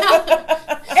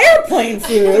 Airplane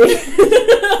food.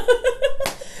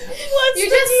 You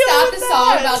just stop the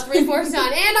song about 3/4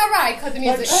 done, and alright, cut the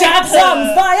music. Shots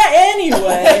on fire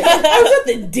anyway. I was at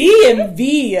the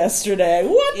DMV yesterday.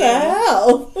 What the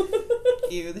hell?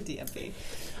 Ew, the DMV.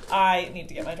 I need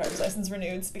to get my driver's license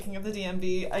renewed. Speaking of the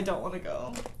DMV, I don't want to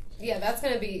go. Yeah, that's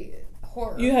gonna be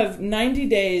horror. You have 90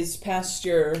 days past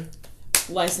your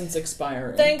license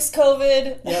expiring. Thanks,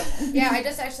 COVID. Yep. Yeah, I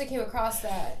just actually came across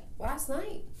that last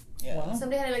night. Yeah. Wow.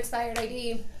 Somebody had an expired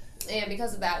ID, and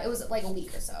because of that, it was like a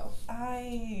week or so.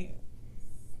 I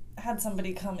had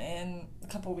somebody come in a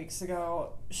couple weeks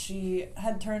ago. She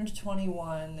had turned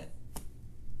 21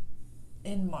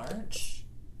 in March,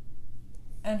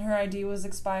 and her ID was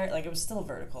expired. Like, it was still a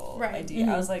vertical Right. ID. Mhm.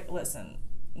 I was like, listen,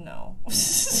 no.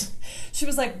 She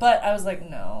was like, but I was like,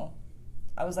 no.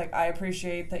 I was like, I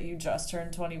appreciate that you just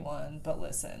turned 21, but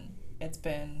listen, it's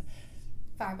been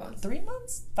 5 months. 3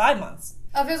 months? 5 months.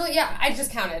 Officially, yeah, I just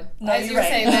counted. No, as you're you were right.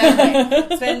 saying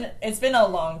that. It's been a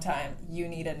long time. You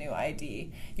need a new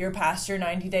ID. You're past your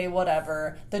 90-day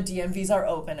whatever. The DMVs are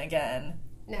open again.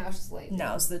 Now it's just late.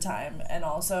 Now's the time. And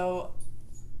also,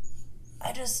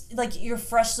 I just, like, you're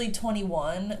freshly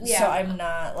 21, Yeah. so I'm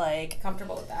not, like,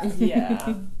 Comfortable with that.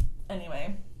 yeah.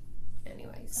 Anyway,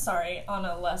 Anyways. sorry, on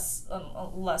a less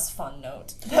fun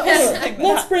note.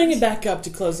 Let's bring it back up to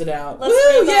close it out. Let's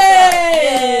Woo! bring it back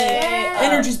Yay! up. Yeah.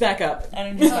 Energy's back up.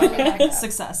 Energy Totally back up.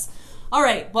 success. All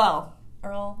right, well,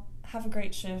 Earl, have a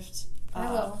great shift. I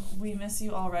will. We miss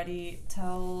you already.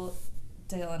 Tell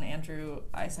Dale and Andrew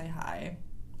I say hi.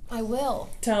 I will.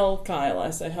 Tell Kyle I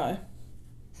say hi.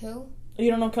 Who?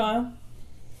 You don't know Kyle?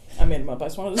 I made him up. I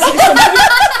just wanted to say something.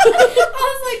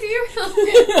 I was like, do you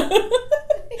really?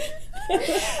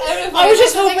 I was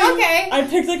just hoping. Okay. I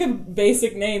picked like a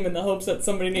basic name in the hopes that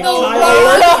somebody named Oh, Kyle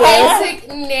worked there. basic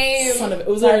name. Son of it.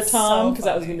 Was there a That's Tom? so Because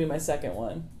that was funny. going to be my second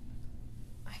one.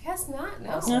 I guess not. No.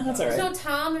 No, that's all There's right. no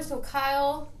Tom. There's no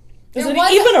Kyle. Is There it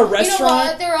was even a You know restaurant?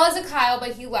 what? There was a Kyle,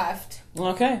 but he left.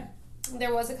 Okay.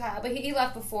 There was a Kyle, but he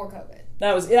left before COVID.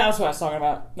 That's what I was talking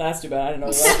about. That's too bad. I didn't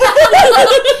know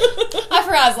that. I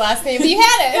forgot his last name, but you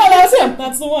had it. Oh, that's him.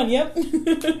 That's the one. Yep.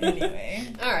 Anyway.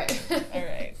 All right. All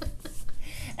right.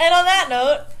 And on that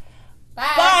note,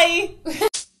 Bye. bye.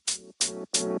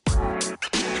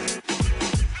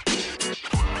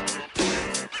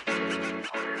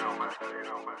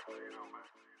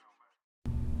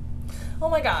 Oh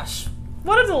my gosh.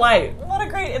 What a delight. What a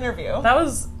great interview. That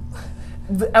was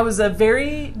a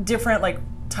very different like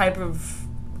type of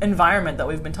environment that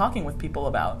we've been talking with people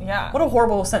about. Yeah. What a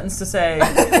horrible sentence to say.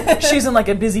 She's in like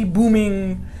a busy,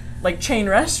 booming like chain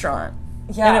restaurant.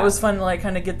 Yeah. And it was fun to like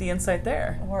kind of get the insight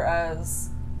there. Whereas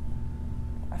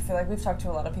I feel like we've talked to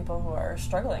a lot of people who are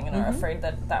struggling and are afraid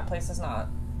that that place is not,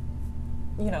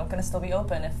 going to still be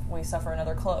open if we suffer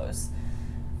another close.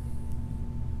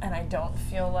 And I don't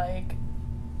feel like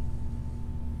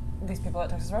these people at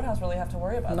Texas Roadhouse really have to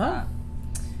worry about No. that.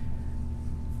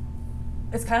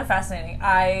 It's kind of fascinating.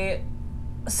 I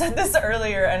said this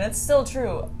earlier, and it's still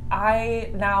true. I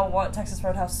now want Texas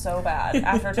Roadhouse so bad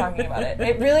after talking about it.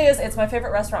 It really is. It's my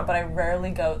favorite restaurant, but I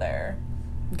rarely go there.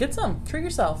 Get some. Treat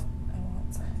yourself. I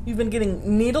want some. You've been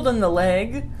getting needled in the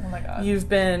leg. Oh my god. You've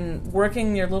been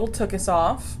working your little tookus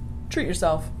off. Treat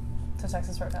yourself. To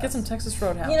Texas Roadhouse. Get some Texas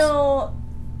Roadhouse. You know,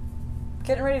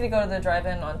 getting ready to go to the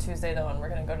drive-in on Tuesday, though, and we're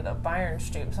going to go to the Bayern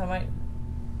Stoop, so I might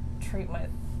treat my,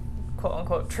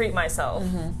 quote-unquote, treat myself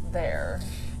there.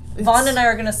 Vaughn and I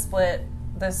are going to split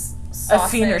this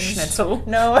sausage. Wiener Schnitzel.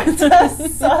 No, it's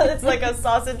it's like a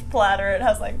sausage platter. It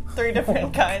has like 3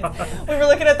 different kinds. We were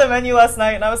looking at the menu last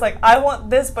night, and I was like, I want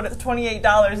this, but it's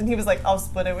 $28. And he was like, I'll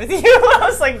split it with you. I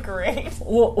was like, great.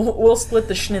 We'll split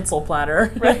the schnitzel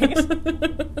platter. Right.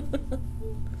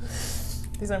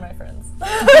 These are my friends.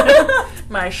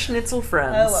 My schnitzel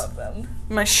friends. I love them.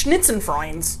 My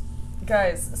schnitzenfreunds.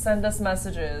 Guys, send us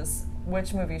messages.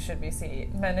 Which movie should we see?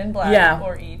 Men in Black Yeah.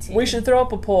 or E.T.? We should throw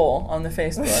up a poll on the We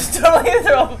Facebook. should totally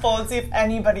throw up a poll and see if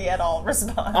anybody at all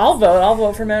responds. I'll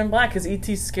vote for Men in Black because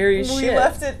ET's scary as We shit.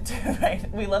 left it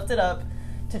right. We left it up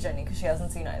to Jenny because she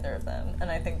hasn't seen either of them, and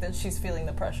I think that she's feeling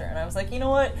the pressure. And I was like, you know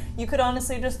what? You could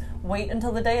honestly just wait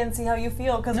until the day and see how you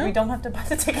feel because Yeah. we don't have to buy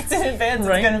the tickets in advance.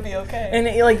 Right. It's gonna be okay. And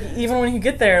like even when you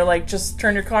get there, like just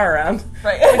turn your car around.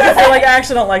 right. If you're like, I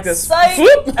actually don't like this. Psych!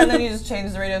 Whoop! And then you just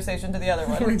change the radio station to the other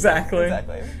one. Exactly.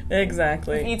 Exactly.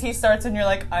 Exactly. E.T. starts and you're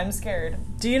like, I'm scared.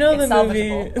 Do you know It's the movie?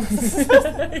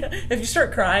 If you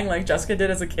start crying like Jessica did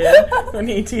as a kid when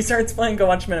E.T. starts playing, go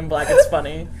watch Men in Black. It's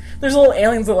funny. There's little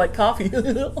aliens that like coffee.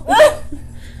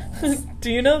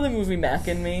 Do you know the movie Mac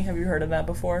and Me? Have you heard of that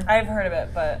before? I've heard of it,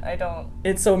 but I don't.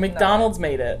 It's so McDonald's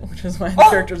made it, which is why the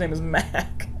character's name is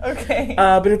Mac. Okay.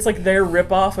 But it's like their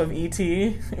ripoff of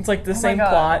E.T. It's like the same God.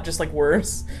 plot, just like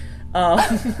worse. Oh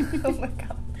my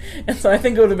god. And so I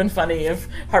think it would have been funny if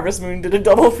Harvest Moon did a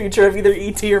double feature of either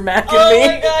E.T. or Mac and Oh Me.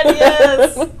 my god,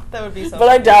 yes! That would be so But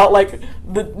I funny. doubt, like,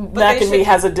 the Mac they and Me should-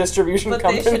 has a distribution But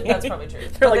company. they should, that's probably true. They're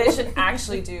But like, they should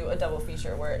actually do a double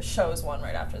feature where it shows one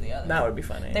right after the other. That would be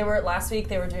funny. They were last week.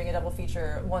 They were doing a double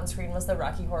feature. One screen was the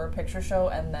Rocky Horror Picture Show,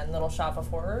 and then Little Shop of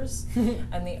Horrors,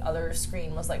 and the other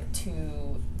screen was like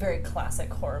two very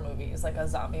classic horror movies, like a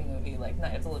zombie movie, like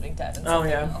Night of the Living Dead, and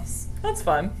something else. That's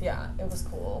fun. Yeah, it was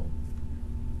cool.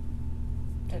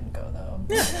 Didn't go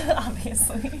though.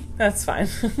 Obviously. That's fine.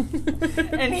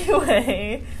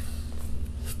 Anyway,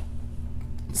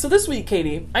 So this week,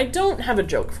 Katie, I don't have a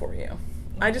joke for you.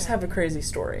 I just have a crazy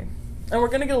story. And we're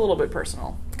going to get a little bit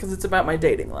personal, because it's about my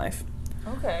dating life.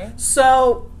 okay.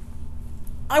 So,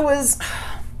 I was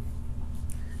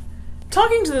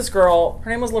talking to this girl.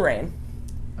 Her name was Lorraine.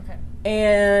 Okay.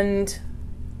 And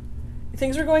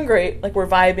things were going great. Like, we're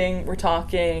vibing, we're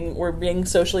talking, we're being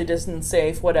socially distanced,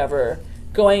 safe, whatever.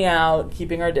 Going out,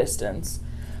 keeping our distance.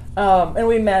 And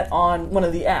we met on one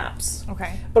of the apps.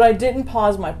 Okay. But I didn't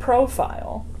pause my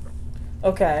profile.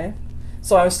 Okay?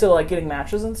 So I was still, like, getting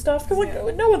matches and stuff. Because,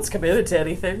 like, no one's committed to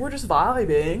anything. We're just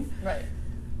vibing. Right.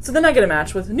 So then I get a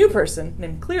match with a new person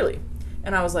named Clearly.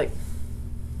 And I was like,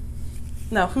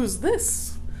 now who's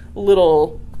this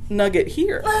little nugget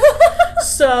here?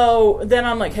 So then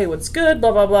I'm like, hey, what's good?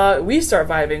 Blah, blah, blah. We start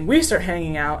vibing. We start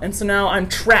hanging out. And so now I'm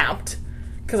trapped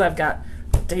because I've got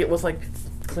a date with, like,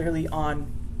 Clearly on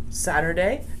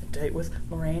Saturday, a date with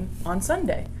Lorraine on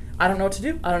Sunday. I don't know what to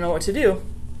do. I don't know what to do.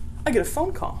 I get a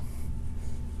phone call.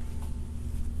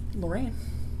 Lorraine.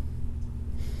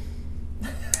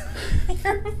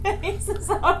 Your face is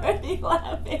already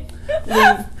laughing.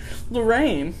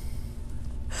 Lorraine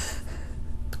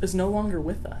is no longer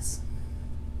with us.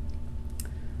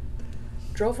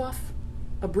 Drove off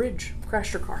a bridge,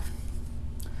 crashed her car.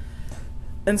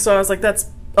 And so I was like, that's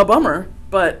a bummer,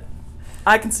 but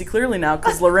I can see clearly now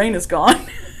because Lorraine is gone.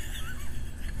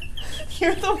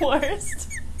 You're the worst.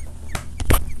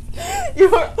 You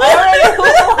were already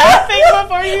laughing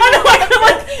before you.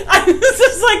 I was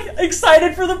just like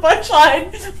excited for the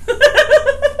punchline.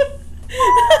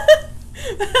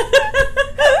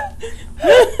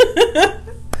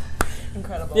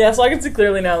 Incredible. Yeah, so I can see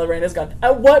clearly now Lorraine is gone.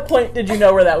 At what point did you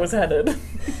know where that was headed?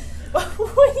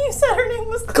 When you said her name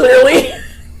was Clearly.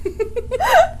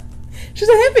 She's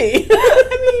a hippie.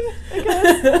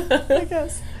 I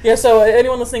guess. Yeah, so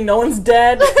anyone listening, no one's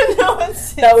dead. No,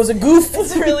 That was a goof.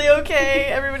 it's really okay.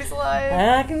 Everybody's alive.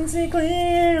 I can see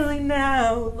clearly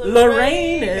now.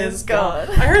 Lorraine is gone.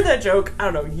 I heard that joke,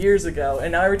 I don't know, years ago,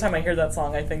 and now every time I hear that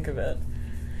song, I think of it.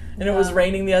 And it was Yeah.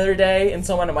 raining the other day, and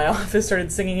someone in my office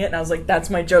started singing it, and I was like, that's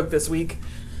my joke this week.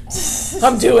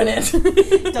 I'm doing it.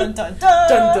 Dun dun dun.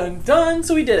 Dun dun dun.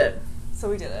 So we did it. So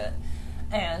we did it.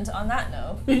 And on that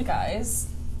note, guys,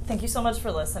 thank you so much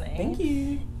for listening. Thank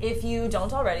you. If you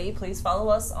don't already, please follow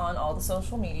us on all the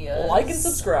social media. Like and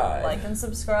subscribe. Like and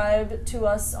subscribe to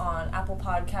us on Apple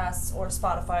Podcasts or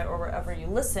Spotify or wherever you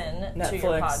listen to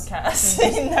your Netflix. podcast.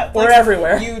 Netflix, We're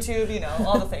everywhere. YouTube,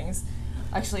 all the things.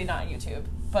 Actually, not YouTube,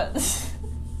 but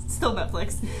still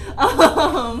Netflix.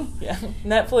 Yeah.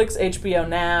 Netflix, HBO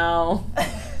Now,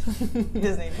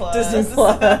 Disney Plus. Disney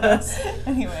Plus.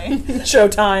 Anyway,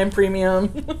 Showtime Premium.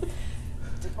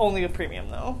 only a premium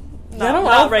though.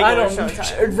 Not regular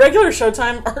Showtime. Regular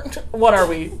Showtime aren't. What are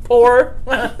we? Poor?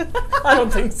 I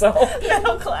don't think so.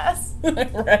 Middle class.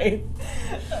 Right.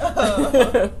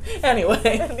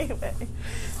 Anyway,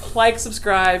 like,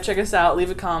 subscribe, check us out, leave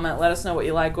a comment, let us know what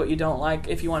you like, what you don't like.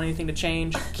 If you want anything to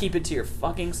change, keep it to your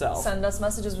fucking self. Send us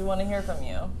messages. We want to hear from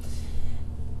you.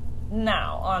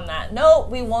 Now, on that note,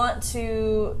 we want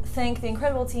to thank the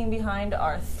incredible team behind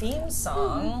our theme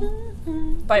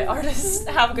song by artist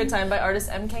Have a Good Time by artist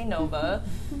MK Nova,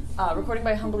 recording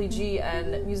by Humbly G,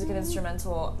 and music and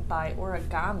instrumental by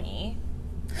Origami.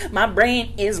 My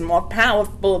brain is more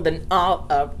powerful than all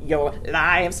of your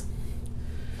lives.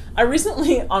 I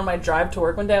recently, on my drive to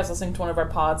work one day, I was listening to one of our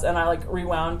pods, and I, like,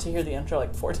 rewound to hear the intro,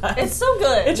 like, 4 times. It's so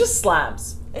good. It just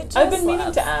slaps. It just I've been meaning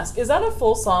slaps. to ask, is that a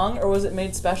full song, or was it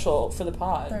made special for the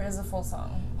pod? There is a full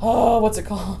song. Oh, what's it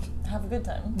called? Have a good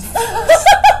time.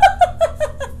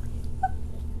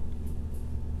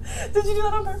 Did you do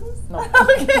that on purpose? No.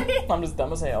 Okay. I'm just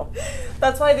dumb as hell.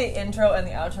 That's why the intro and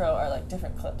the outro are like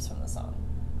different clips from the song.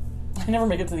 I never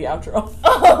make it to the outro.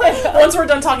 Oh my god. Once we're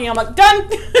done talking, I'm like, done!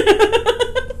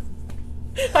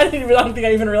 I don't think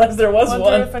I even realized there was Wonder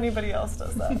one. if anybody else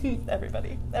does that.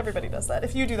 Everybody does that.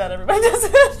 If you do that, everybody does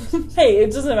it. Hey,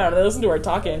 it doesn't matter. They listen to our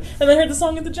talking. And they heard the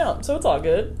song at the jump, so it's all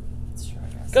good. That's true, I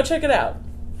guess. Go check it out.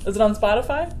 Is it on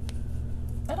Spotify?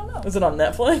 I don't know. Is it on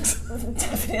Netflix?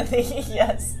 Definitely,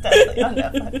 yes. Definitely on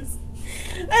Netflix.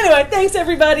 Anyway, thanks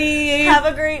everybody. Have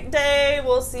a great day.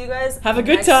 We'll see you guys Have a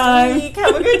good next time. week.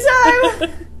 Have a good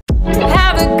time.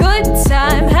 Have a good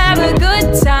time, have a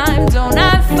good time. Don't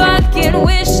I fucking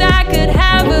wish I could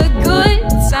have a good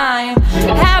time?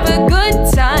 Have a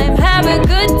good time, have a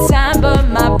good time. But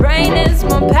my brain is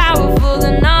more powerful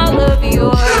than all of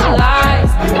your lies.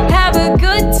 Have a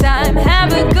good time,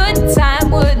 have a good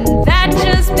time. Wouldn't that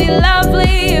just be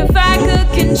lovely if I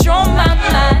could control my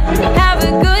mind? Have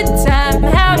a good time,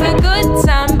 have a good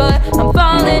time. But I'm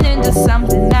falling into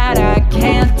something that I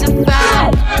can't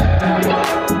define.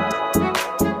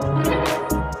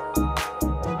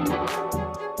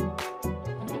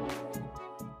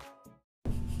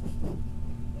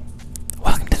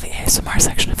 Welcome to the ASMR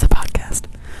section of the podcast.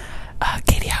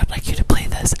 Katie, I would like you to play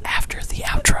this after the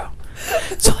outro.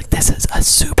 So, like, this is a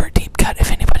super deep cut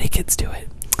if anybody gets to it.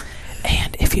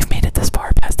 And if you've made it this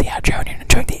far past the outro and you're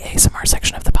enjoying the ASMR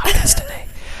section of the podcast today,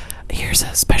 here's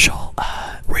a special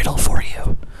riddle for